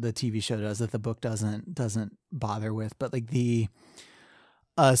the TV show does that the book doesn't bother with, but like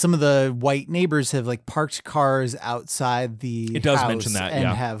some of the white neighbors have like parked cars outside the it does house mention that, and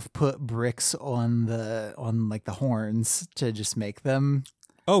have put bricks on like the horns to just make them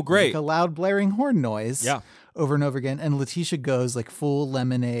make a loud blaring horn noise over and over again. And Letitia goes like full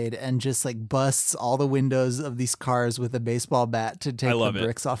Lemonade and just like busts all the windows of these cars with a baseball bat to take the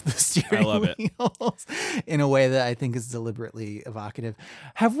bricks off the steering wheels in a way that I think is deliberately evocative.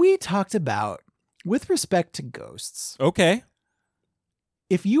 Have we talked about, with respect to ghosts? Okay.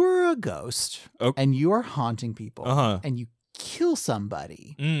 If you are a ghost and you are haunting people and you kill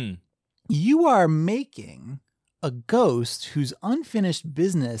somebody, you are making a ghost whose unfinished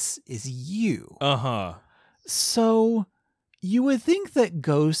business is you. So you would think that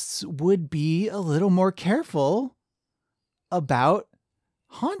ghosts would be a little more careful about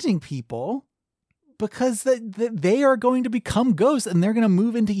haunting people because they are going to become ghosts and they're going to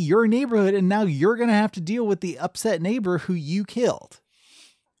move into your neighborhood, and now you're going to have to deal with the upset neighbor who you killed.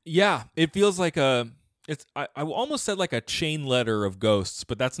 Yeah, it feels like a I almost said like a chain letter of ghosts,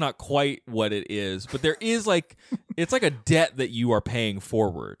 but that's not quite what it is. But there is like it's like a debt that you are paying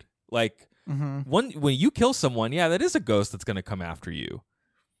forward. Like when you kill someone, yeah, that is a ghost that's going to come after you.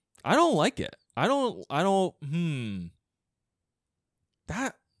 I don't like it. I don't want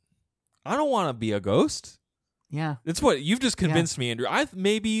to be a ghost. Yeah. It's what you've just convinced me, Andrew. I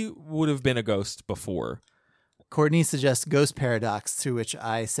maybe would have been a ghost before. Courtney suggests ghost paradox, to which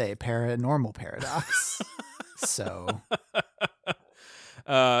I say paranormal paradox. So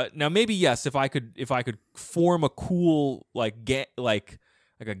now maybe yes, if I could form a cool like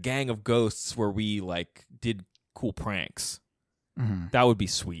a gang of ghosts where we like did cool pranks. That would be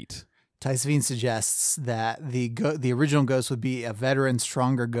sweet. Tysveen suggests that the original ghost would be a veteran,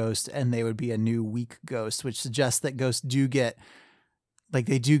 stronger ghost, and they would be a new weak ghost, which suggests that ghosts do get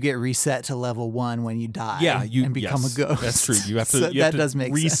reset to level 1 when you die. Yeah, and become a ghost. That's true. You have to. So you have that to does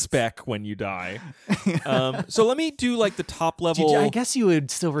make respec sense. when you die. So let me do like the top level. I guess you would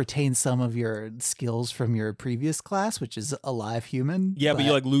still retain some of your skills from your previous class, which is alive human. Yeah, but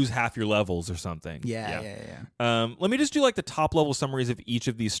you like lose half your levels or something. Yeah. Let me just do like the top level summaries of each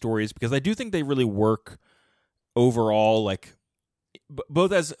of these stories because I do think they really work overall. Like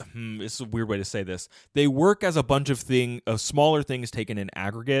both as it's a weird way to say this. They work as a bunch of smaller things taken in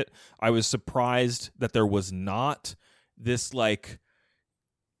aggregate. I was surprised that there was not this like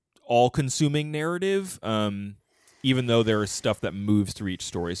all-consuming narrative, even though there is stuff that moves through each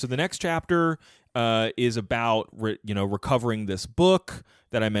story. So the next chapter is about recovering this book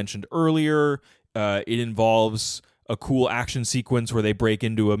that I mentioned earlier. It involves a cool action sequence where they break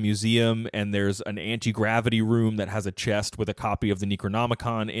into a museum and there's an anti-gravity room that has a chest with a copy of the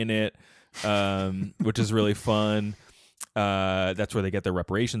Necronomicon in it, which is really fun. That's where they get their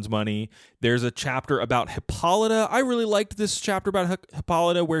reparations money. There's a chapter about Hippolyta. I really liked this chapter about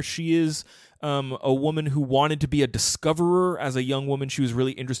Hippolyta where she is a woman who wanted to be a discoverer. As a young woman, she was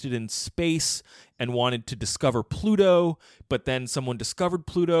really interested in space and wanted to discover Pluto, but then someone discovered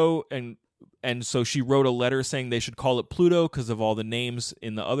Pluto and so she wrote a letter saying they should call it Pluto because of all the names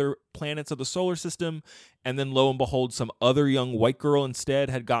in the other planets of the solar system. And then lo and behold, some other young white girl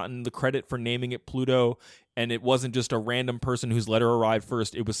instead had gotten the credit for naming it Pluto. And it wasn't just a random person whose letter arrived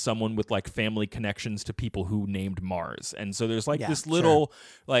first. It was someone with like family connections to people who named Mars. And so there's like this little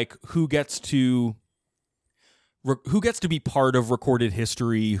like who gets to be part of recorded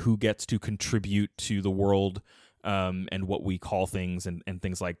history, who gets to contribute to the world. And what we call things and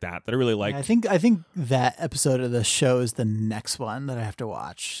things like that I really like. I think that episode of the show is the next one that I have to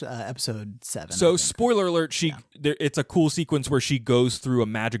watch, episode 7. So spoiler alert, it's a cool sequence where she goes through a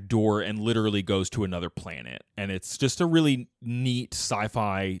magic door and literally goes to another planet. And it's just a really neat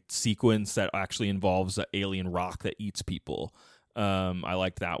sci-fi sequence that actually involves an alien rock that eats people. I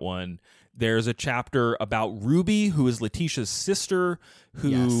liked that one. There's a chapter about Ruby, who is Letitia's sister, who...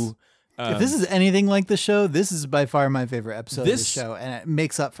 Yes. If this is anything like the show, this is by far my favorite episode of the show, and it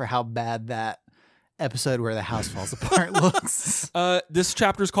makes up for how bad that episode where the house falls apart looks. This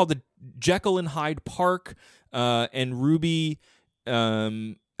chapter is called the Jekyll and Hyde Park, and Ruby,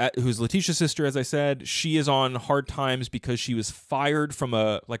 who's Letitia's sister, as I said, she is on hard times because she was fired from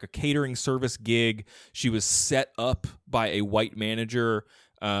a catering service gig. She was set up by a white manager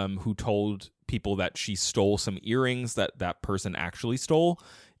who told people that she stole some earrings that person actually stole.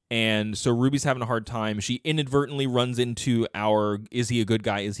 And so Ruby's having a hard time. She inadvertently runs into our is he a good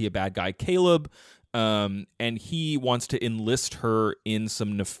guy, is he a bad guy, Caleb, and he wants to enlist her in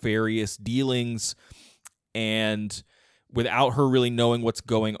some nefarious dealings. And without her really knowing what's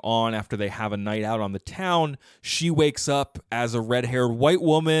going on after they have a night out on the town, she wakes up as a red-haired white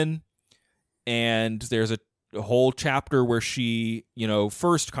woman. And there's a whole chapter where she,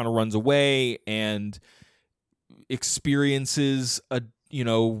 first kind of runs away and experiences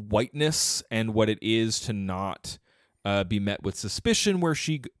whiteness and what it is to not be met with suspicion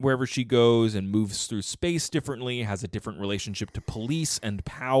wherever she goes, and moves through space differently, has a different relationship to police and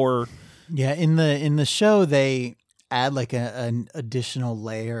power. Yeah, in the show they add like an additional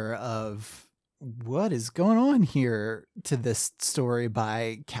layer of what is going on here to this story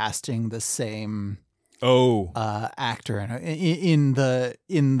by casting the same actor in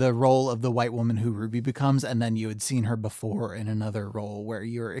the role of the white woman who Ruby becomes, and then you had seen her before in another role where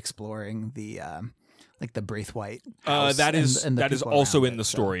you're exploring the the Braithwaite house. That is also in the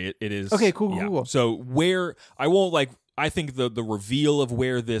story. So. It is okay. Cool. So where I won't I think the reveal of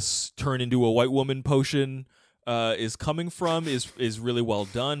where this turn into a white woman potion is coming from is really well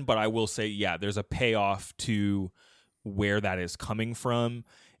done. But I will say, there's a payoff to where that is coming from,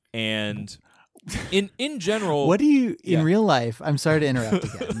 and in general, What do you in Yeah. real life? I'm sorry to interrupt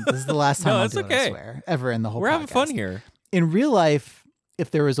again. This is the last time No, I'll it's do it, okay. I swear, ever in the whole we're podcast. having fun here. In real life, if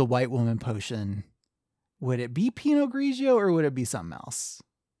there was a white woman potion, would it be Pinot Grigio or would it be something else?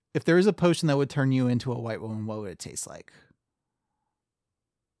 If there was a potion that would turn you into a white woman, what would it taste like?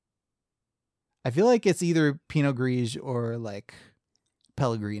 I feel like it's either Pinot Grigio or like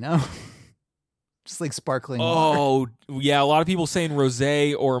Pellegrino. Just like sparkling water. Oh, yeah. A lot of people saying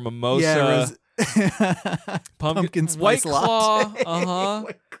rosé or mimosa. Yeah, pumpkin spice White Claw. latte. Uh-huh.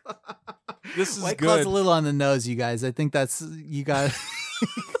 White Claw. This is White good. Claw's a little on the nose, you guys. I think that's you got.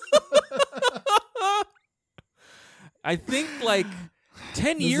 I think like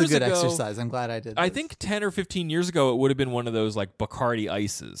 10 This years is a good ago. exercise. I'm glad I did. I this. think 10 or 15 years ago, it would have been one of those like Bacardi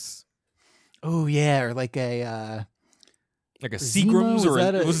ices. Oh yeah, or like a. Like a Zima? Seagram's Was or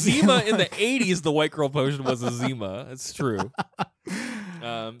that it a- was Zima in the 80s. The white girl potion was a Zima. It's true.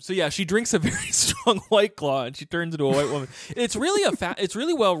 So yeah, she drinks a very strong White Claw and she turns into a white woman. It's really it's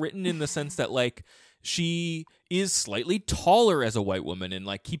really well written in the sense that like she is slightly taller as a white woman and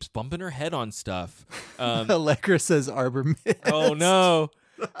like keeps bumping her head on stuff. Allegra says Arbor Mist. Oh no.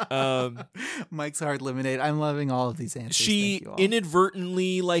 Mike's Hard Lemonade. I'm loving all of these answers. She Thank you all.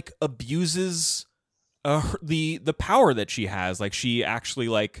 inadvertently like abuses the power that she has. Like she actually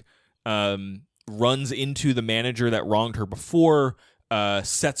like runs into the manager that wronged her before,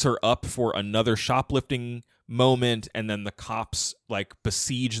 sets her up for another shoplifting moment, and then the cops like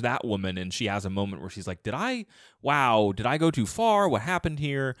besiege that woman, and she has a moment where she's like, did I go too far? What happened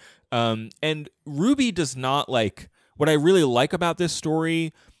here? And Ruby does not like, what I really like about this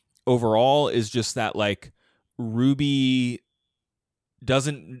story overall is just that like Ruby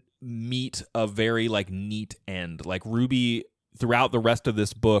doesn't meet a very like neat end. Like Ruby throughout the rest of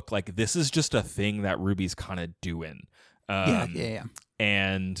this book, like this is just a thing that Ruby's kind of doing. Yeah.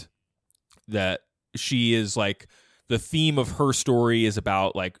 And that she is like, the theme of her story is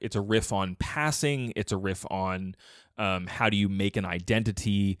about like, it's a riff on passing. It's a riff on how do you make an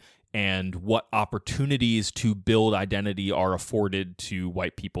identity and what opportunities to build identity are afforded to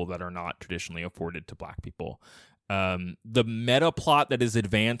white people that are not traditionally afforded to black people. The meta plot that is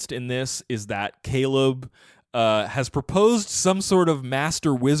advanced in this is that Caleb has proposed some sort of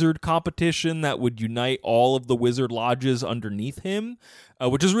master wizard competition that would unite all of the wizard lodges underneath him,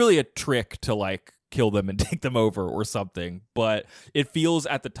 which is really a trick to like kill them and take them over or something. But it feels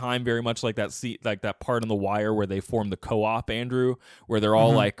at the time very much like that part on The Wire where they form the co-op, Andrew, where they're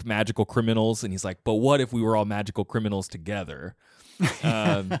all like magical criminals, and he's like, but what if we were all magical criminals together?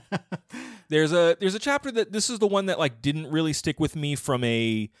 There's a chapter that this is the one that like didn't really stick with me from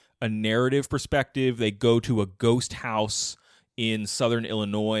a narrative perspective. They go to a ghost house in southern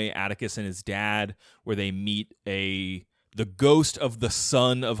Illinois, Atticus and his dad, where they meet the ghost of the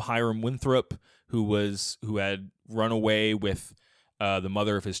son of Hiram Winthrop, who had run away with the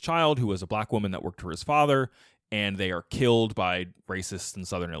mother of his child, who was a black woman that worked for his father, and they are killed by racists in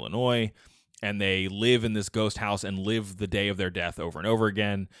southern Illinois. And they live in this ghost house and live the day of their death over and over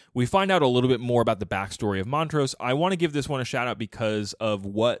again. We find out a little bit more about the backstory of Montrose. I want to give this one a shout out because of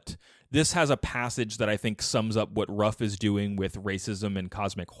what this has a passage that I think sums up what Ruff is doing with racism and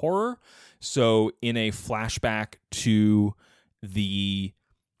cosmic horror. So in a flashback to the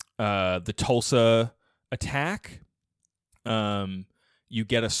Tulsa attack, you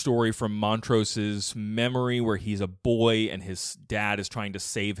get a story from Montrose's memory where he's a boy and his dad is trying to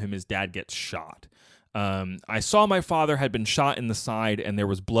save him. His dad gets shot. I saw my father had been shot in the side and there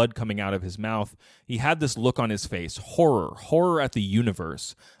was blood coming out of his mouth. He had this look on his face, horror at the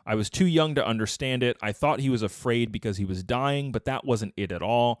universe. I was too young to understand it. I thought he was afraid because he was dying, but that wasn't it at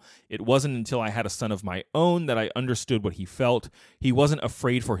all. It wasn't until I had a son of my own that I understood what he felt. He wasn't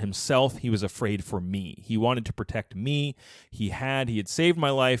afraid for himself. He was afraid for me. He wanted to protect me. He had saved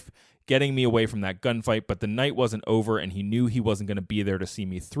my life, getting me away from that gunfight, but the night wasn't over and he knew he wasn't going to be there to see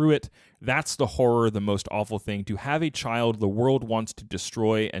me through it. That's the horror, the most awful thing, to have a child the world wants to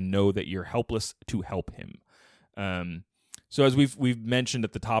destroy and know that you're helpless to help him. So as we've mentioned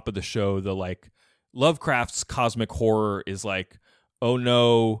at the top of the show, the like Lovecraft's cosmic horror is like, oh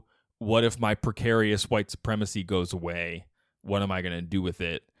no, what if my precarious white supremacy goes away? What am I going to do with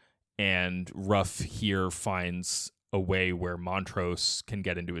it? And Ruff here finds a way where Montrose can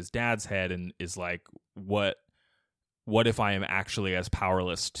get into his dad's head and is like, what if I am actually as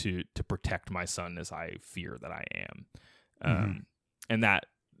powerless to protect my son as I fear that I am? And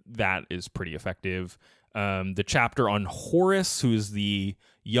that is pretty effective. The chapter on Horace, who's the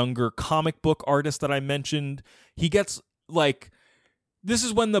younger comic book artist that I mentioned, he gets like, this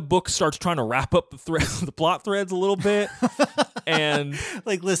is when the book starts trying to wrap up the plot threads a little bit. And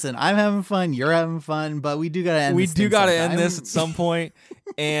like, listen, I'm having fun, you're having fun, but we do gotta end. We this do thing gotta sometime. end this at some point.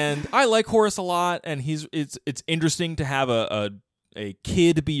 And I like Horace a lot, and it's interesting to have a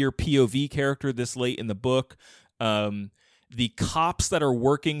kid be your POV character this late in the book. The cops that are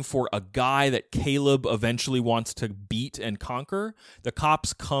working for a guy that Caleb eventually wants to beat and conquer, the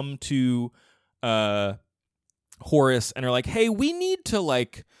cops come to Horace and are like, hey, we need to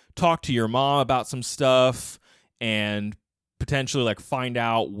like talk to your mom about some stuff and potentially like find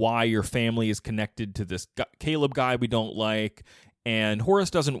out why your family is connected to this Caleb guy we don't like. And Horace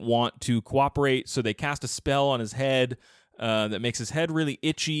doesn't want to cooperate, so they cast a spell on his head that makes his head really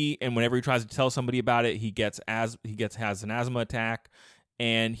itchy, and whenever he tries to tell somebody about it, he has an asthma attack,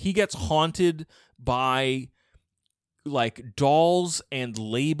 and he gets haunted by like dolls and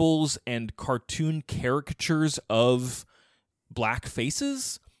labels and cartoon caricatures of black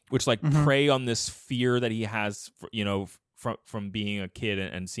faces, which like prey on this fear that he has, from being a kid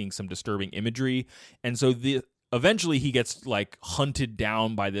and seeing some disturbing imagery. And so eventually he gets like hunted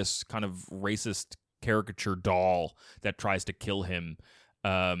down by this kind of racist caricature doll that tries to kill him,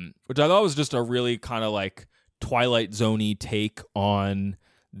 which I thought was just a really kind of like Twilight Zone-y take on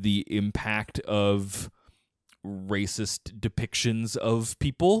the impact of racist depictions of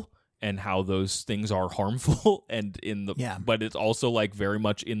people and how those things are harmful and but it's also like very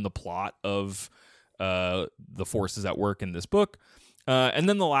much in the plot of the forces at work in this book. And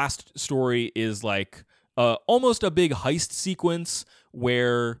then the last story is like almost a big heist sequence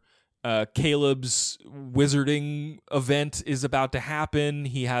where Caleb's wizarding event is about to happen.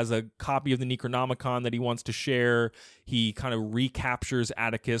 He has a copy of the Necronomicon that he wants to share. He kind of recaptures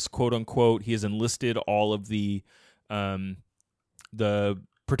Atticus, quote unquote. He has enlisted all of the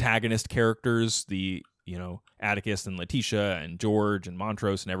protagonist characters, Atticus and Letitia and George and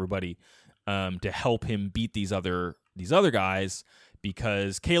Montrose and everybody, to help him beat these other guys,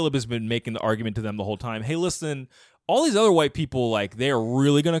 because Caleb has been making the argument to them the whole time. Hey, listen, all these other white people, like, they are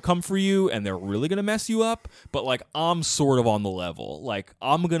really going to come for you and they're really going to mess you up. But, like, I'm sort of on the level. Like,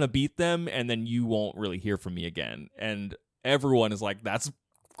 I'm going to beat them and then you won't really hear from me again. And everyone is like, that's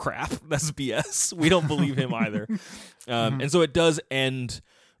crap. That's BS. We don't believe him either. And so it does end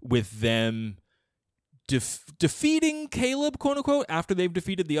with them defeating Caleb, quote unquote, after they've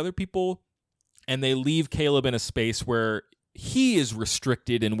defeated the other people. And they leave Caleb in a space where he is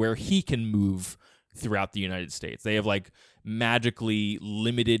restricted and where he can move throughout the United States. They have like magically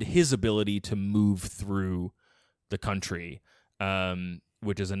limited his ability to move through the country,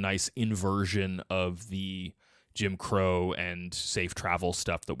 which is a nice inversion of the Jim Crow and safe travel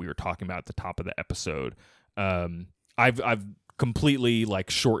stuff that we were talking about at the top of the episode. I've completely like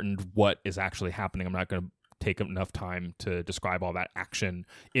shortened what is actually happening. I'm not going to take enough time to describe all that action.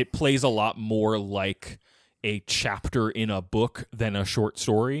 It plays a lot more like a chapter in a book than a short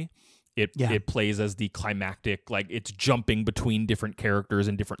story. It plays as the climactic, like it's jumping between different characters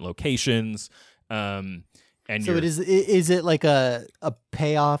in different locations. And so is it like a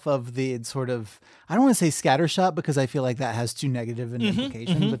payoff of the sort of, I don't want to say scattershot because I feel like that has too negative an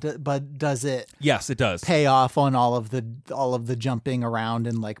implication, but does it? Yes, it does. Pay off on all of the jumping around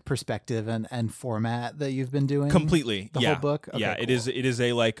and like perspective and format that you've been doing completely. The whole book. Okay, yeah, cool. It is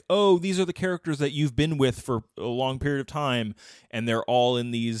a like, oh, these are the characters that you've been with for a long period of time, and they're all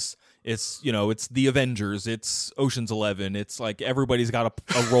in these. It's it's the Avengers, it's Ocean's 11, it's like everybody's got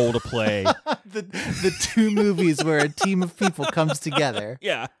a role to play. the two movies where a team of people comes together.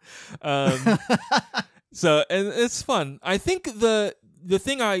 Yeah. So and it's fun. I think the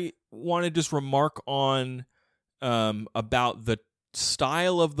thing I want to just remark on about the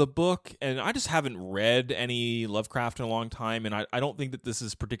style of the book, and I just haven't read any Lovecraft in a long time, and I don't think that this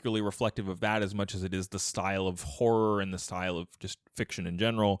is particularly reflective of that as much as it is the style of horror and the style of just fiction in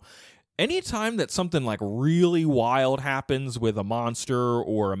general. Anytime that something like really wild happens with a monster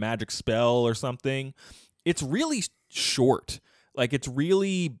or a magic spell or something, it's really short. Like, it's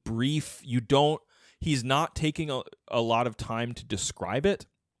really brief. He's not taking a lot of time to describe it.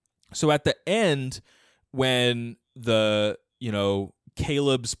 So at the end, when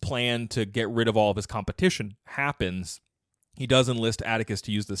Caleb's plan to get rid of all of his competition happens, he does enlist Atticus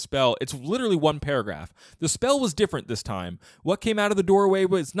to use the spell. It's literally one paragraph. The spell was different this time. What came out of the doorway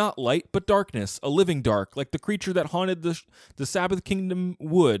was not light, but darkness, a living dark, like the creature that haunted the Sabbath Kingdom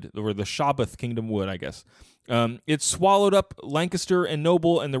wood, or the Shabbath Kingdom wood, I guess. It swallowed up Lancaster and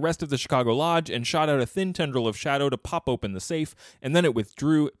Noble and the rest of the Chicago Lodge and shot out a thin tendril of shadow to pop open the safe, and then it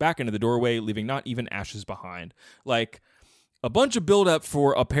withdrew back into the doorway, leaving not even ashes behind. Like, a bunch of build-up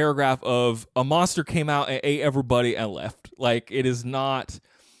for a paragraph of a monster came out and ate everybody and left. Like, it is not...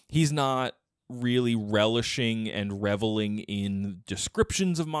 He's not really relishing and reveling in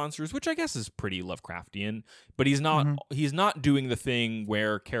descriptions of monsters, which I guess is pretty Lovecraftian, but he's not doing the thing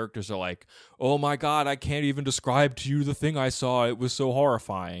where characters are like, "Oh my god, I can't even describe to you the thing I saw. It was so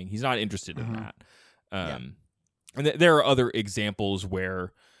horrifying." He's not interested in that. And there are other examples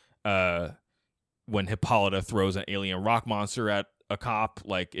where when Hippolyta throws an alien rock monster at a cop,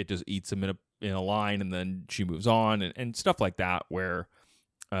 like it just eats him in a line and then she moves on and stuff like that, where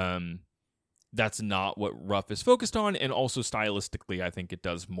that's not what Ruff is focused on. And also stylistically, I think it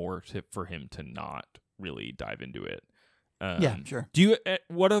does more for him to not really dive into it. Yeah, sure. Do you,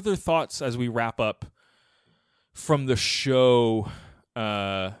 what other thoughts as we wrap up from the show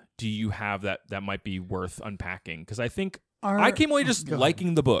do you have that might be worth unpacking? Because I think I came away just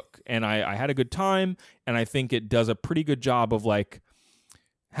liking the book, and I had a good time, and I think it does a pretty good job of like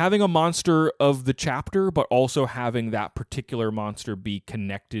having a monster of the chapter, but also having that particular monster be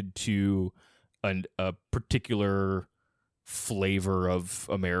connected to a particular flavor of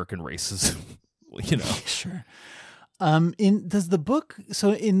American racism. You know, sure. Does the book,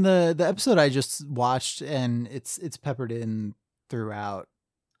 so in the episode I just watched, and it's peppered in throughout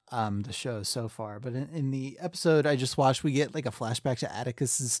the show so far, but in the episode I just watched, we get like a flashback to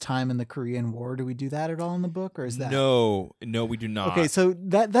Atticus's time in the Korean War. Do we do that at all in the book, or is that no, we do not? Okay, so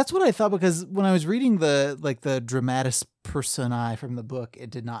that's what I thought, because when I was reading the dramatis personae from the book, it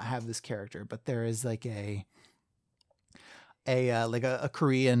did not have this character, but there is like a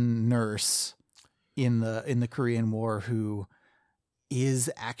Korean nurse in the Korean War who is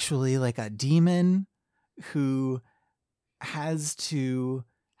actually like a demon who has to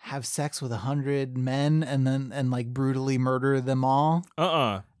have sex with 100 men and like brutally murder them all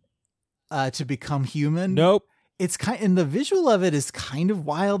to become human. Nope. It's and the visual of it is kind of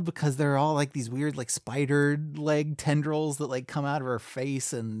wild, because they're all like these weird like spider leg tendrils that like come out of her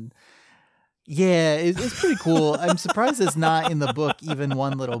face, and yeah, it's pretty cool. I'm surprised it's not in the book even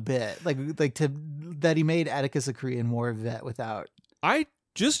one little bit. That he made Atticus a Korean War vet without. I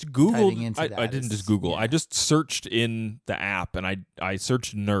just Googled. I didn't just Google. Yeah. I just searched in the app, and I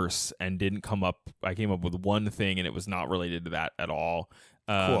searched nurse and didn't come up. I came up with one thing, and it was not related to that at all.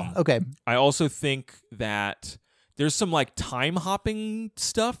 Cool. Okay. I also think that there's some like time hopping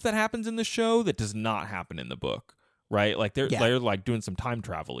stuff that happens in the show that does not happen in the book, right? Like they're like doing some time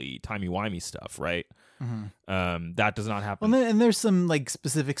travel-y, timey-wimey stuff, right? Mm-hmm. That does not happen. Well, and there's some like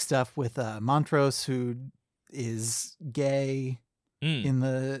specific stuff with Montrose, who is gay in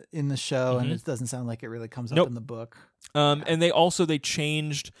the show, and it doesn't sound like it really comes up in the book. And they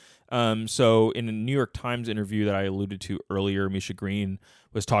changed. So in a New York Times interview that I alluded to earlier, Misha Green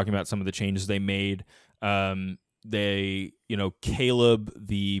was talking about some of the changes they made. Caleb,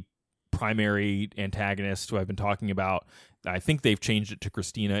 the primary antagonist who I've been talking about, I think they've changed it to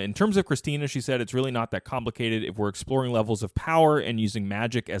Christina. In terms of Christina, she said it's really not that complicated. If we're exploring levels of power and using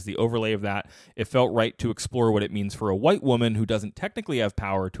magic as the overlay of that, it felt right to explore what it means for a white woman who doesn't technically have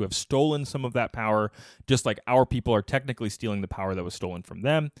power to have stolen some of that power, just like our people are technically stealing the power that was stolen from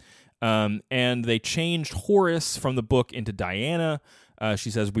them. And they changed Horace from the book into Diana. She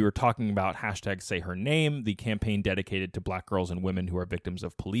says, we were talking about #SayHerName, the campaign dedicated to Black girls and women who are victims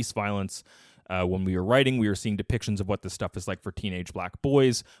of police violence. When we were writing, we were seeing depictions of what this stuff is like for teenage Black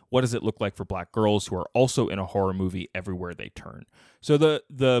boys. What does it look like for Black girls who are also in a horror movie everywhere they turn? So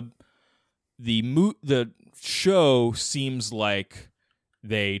the show seems like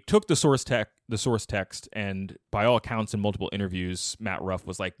they took the source text, and by all accounts in multiple interviews, Matt Ruff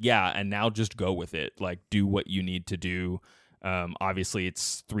was like, yeah, and now just go with it. Like, do what you need to do. Obviously,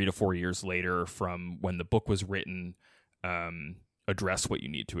 it's 3 to 4 years later from when the book was written. Address what you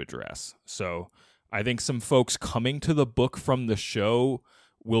need to address. So I think some folks coming to the book from the show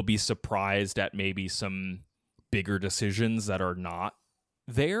will be surprised at maybe some bigger decisions that are not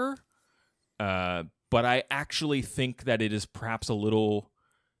there. But I actually think that it is perhaps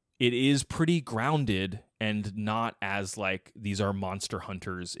it is pretty grounded and not as like these are monster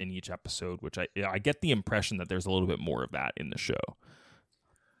hunters in each episode, which I get the impression that there's a little bit more of that in the show.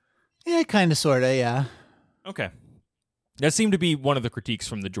 Yeah, kind of, sort of, yeah. Okay. That seemed to be one of the critiques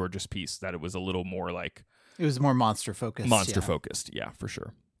from the Georges piece, that it was a little more like... It was more monster-focused. Focused, yeah, for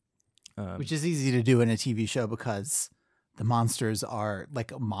sure. Which is easy to do in a TV show because the monsters are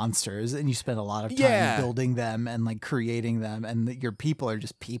like monsters, and you spend a lot of time building them and like creating them, and your people are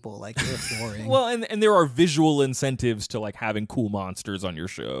just people. Like, they're boring. Well, and there are visual incentives to like having cool monsters on your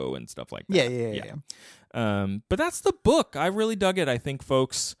show and stuff like that. Yeah. But that's the book. I really dug it. I think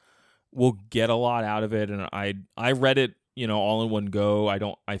folks will get a lot out of it, and I read it, all in one go.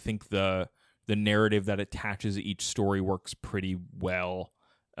 I think the narrative that attaches each story works pretty well.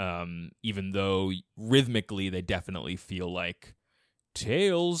 even though rhythmically they definitely feel like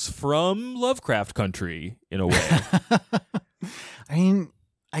tales from Lovecraft Country in a way. I mean,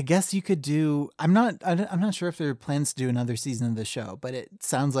 I guess you could do. I'm not sure if there are plans to do another season of the show, but it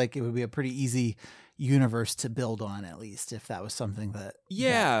sounds like it would be a pretty easy universe to build on, at least if that was something that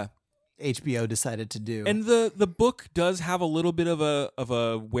HBO decided to do. And the book does have a little bit of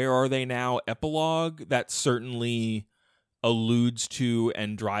a where are they now epilogue that certainly alludes to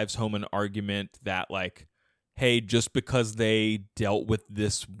and drives home an argument that, like, hey, just because they dealt with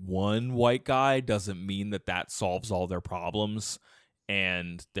this one white guy doesn't mean that solves all their problems.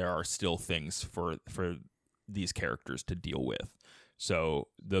 And there are still things for these characters to deal with. So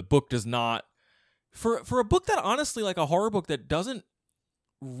the book does not, for a book that honestly, like a horror book that doesn't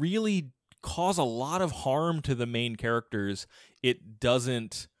really cause a lot of harm to the main characters, it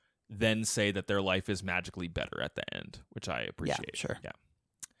doesn't then say that their life is magically better at the end, which I appreciate. Yeah, sure. Yeah.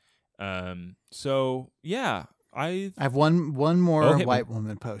 So yeah, I have one more white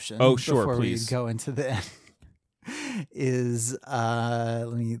woman potion. Oh, sure, before please. we go into the end. Is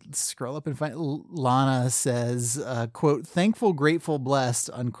let me scroll up and find. Lana says, quote, "Thankful, grateful,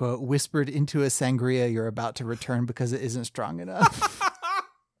 blessed," unquote, whispered into a sangria you're about to return because it isn't strong enough.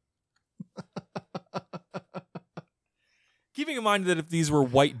 Keeping in mind that if these were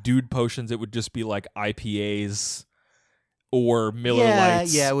white dude potions, it would just be like IPAs or Miller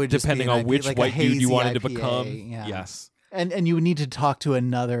Lights, it would just depending be on which like white dude you wanted IPA, to become. yeah. Yes. And you would need to talk to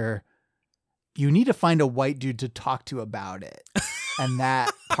another. You need to find a white dude to talk to about it. And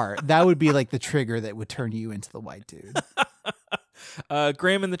that would be like the trigger that would turn you into the white dude.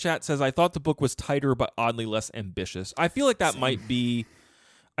 Graham in the chat says, I thought the book was tighter but oddly less ambitious. I feel like that might be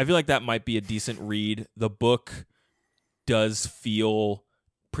a decent read. The book does feel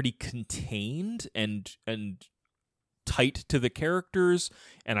pretty contained and tight to the characters,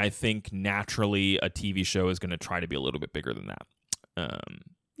 and I think naturally a TV show is going to try to be a little bit bigger than that.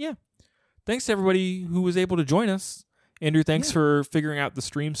 Yeah. Thanks to everybody who was able to join us. Andrew, thanks for figuring out the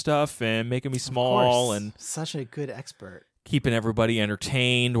stream stuff and making me small and such a good expert. Keeping everybody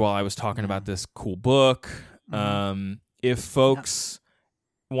entertained while I was talking about this cool book. If folks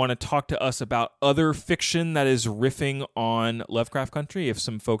want to talk to us about other fiction that is riffing on Lovecraft Country, if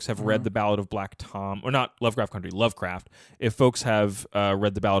some folks have read The Ballad of Black Tom, or not Lovecraft Country, Lovecraft, if folks have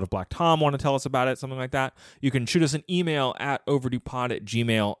read The Ballad of Black Tom, want to tell us about it, something like that, you can shoot us an email at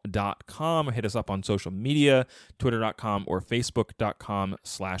overduepod@gmail.com, hit us up on social media, twitter.com or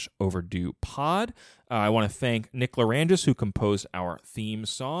facebook.com/overduepod. I want to thank Nick Larangis, who composed our theme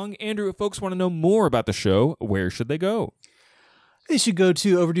song. Andrew, if folks want to know more about the show, where should they go? They should go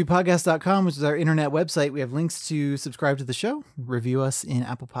to overduepodcast.com, which is our internet website. We have links to subscribe to the show, review us in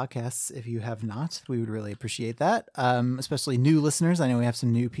Apple Podcasts if you have not. We would really appreciate that, especially new listeners. I know we have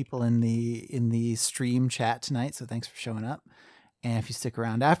some new people in the stream chat tonight, so thanks for showing up. And if you stick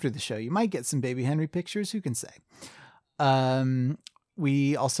around after the show, you might get some Baby Henry pictures. Who can say?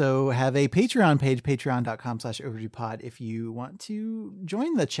 We also have a Patreon page, patreon.com/overduepod, if you want to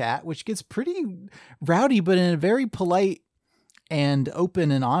join the chat, which gets pretty rowdy, but in a very polite and open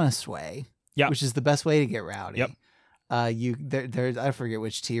and honest way, which is the best way to get rowdy. Yep. I forget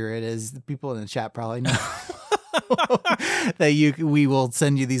which tier it is. The people in the chat probably know that we will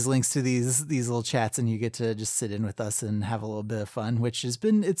send you these links to these little chats, and you get to just sit in with us and have a little bit of fun, which has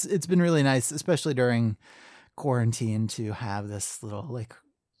been it's been really nice, especially during quarantine, to have this little like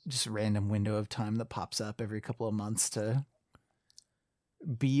just random window of time that pops up every couple of months to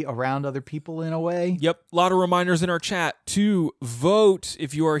be around other people in a way. Yep. A lot of reminders in our chat to vote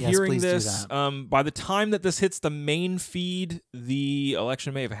if you are hearing this. By the time that this hits the main feed, the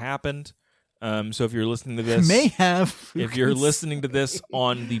election may have happened. So if you're listening to this, if you're listening to this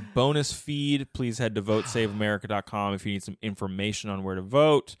on the bonus feed, please head to votesaveamerica.com if you need some information on where to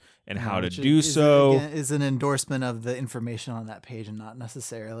vote and how to do so. Is an endorsement of the information on that page and not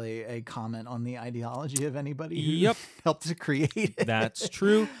necessarily a comment on the ideology of anybody who helped to create it. That's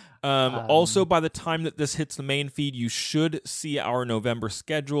true. Also, by the time that this hits the main feed, you should see our November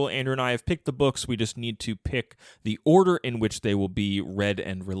schedule. Andrew and I have picked the books. We just need to pick the order in which they will be read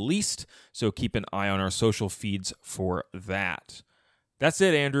and released. So keep an eye on our social feeds for that. That's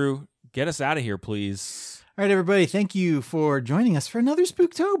it, Andrew. Get us out of here, please. All right, everybody. Thank you for joining us for another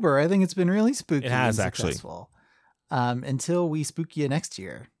Spooktober. I think it's been really spooky. It has, and successful. Until we spook you next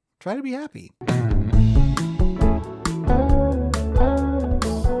year, try to be happy.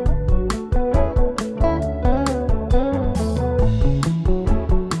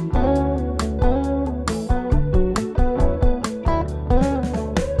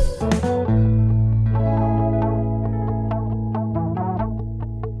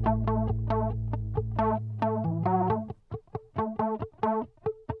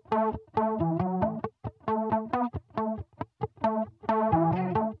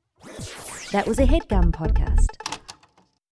 That was a HeadGum podcast.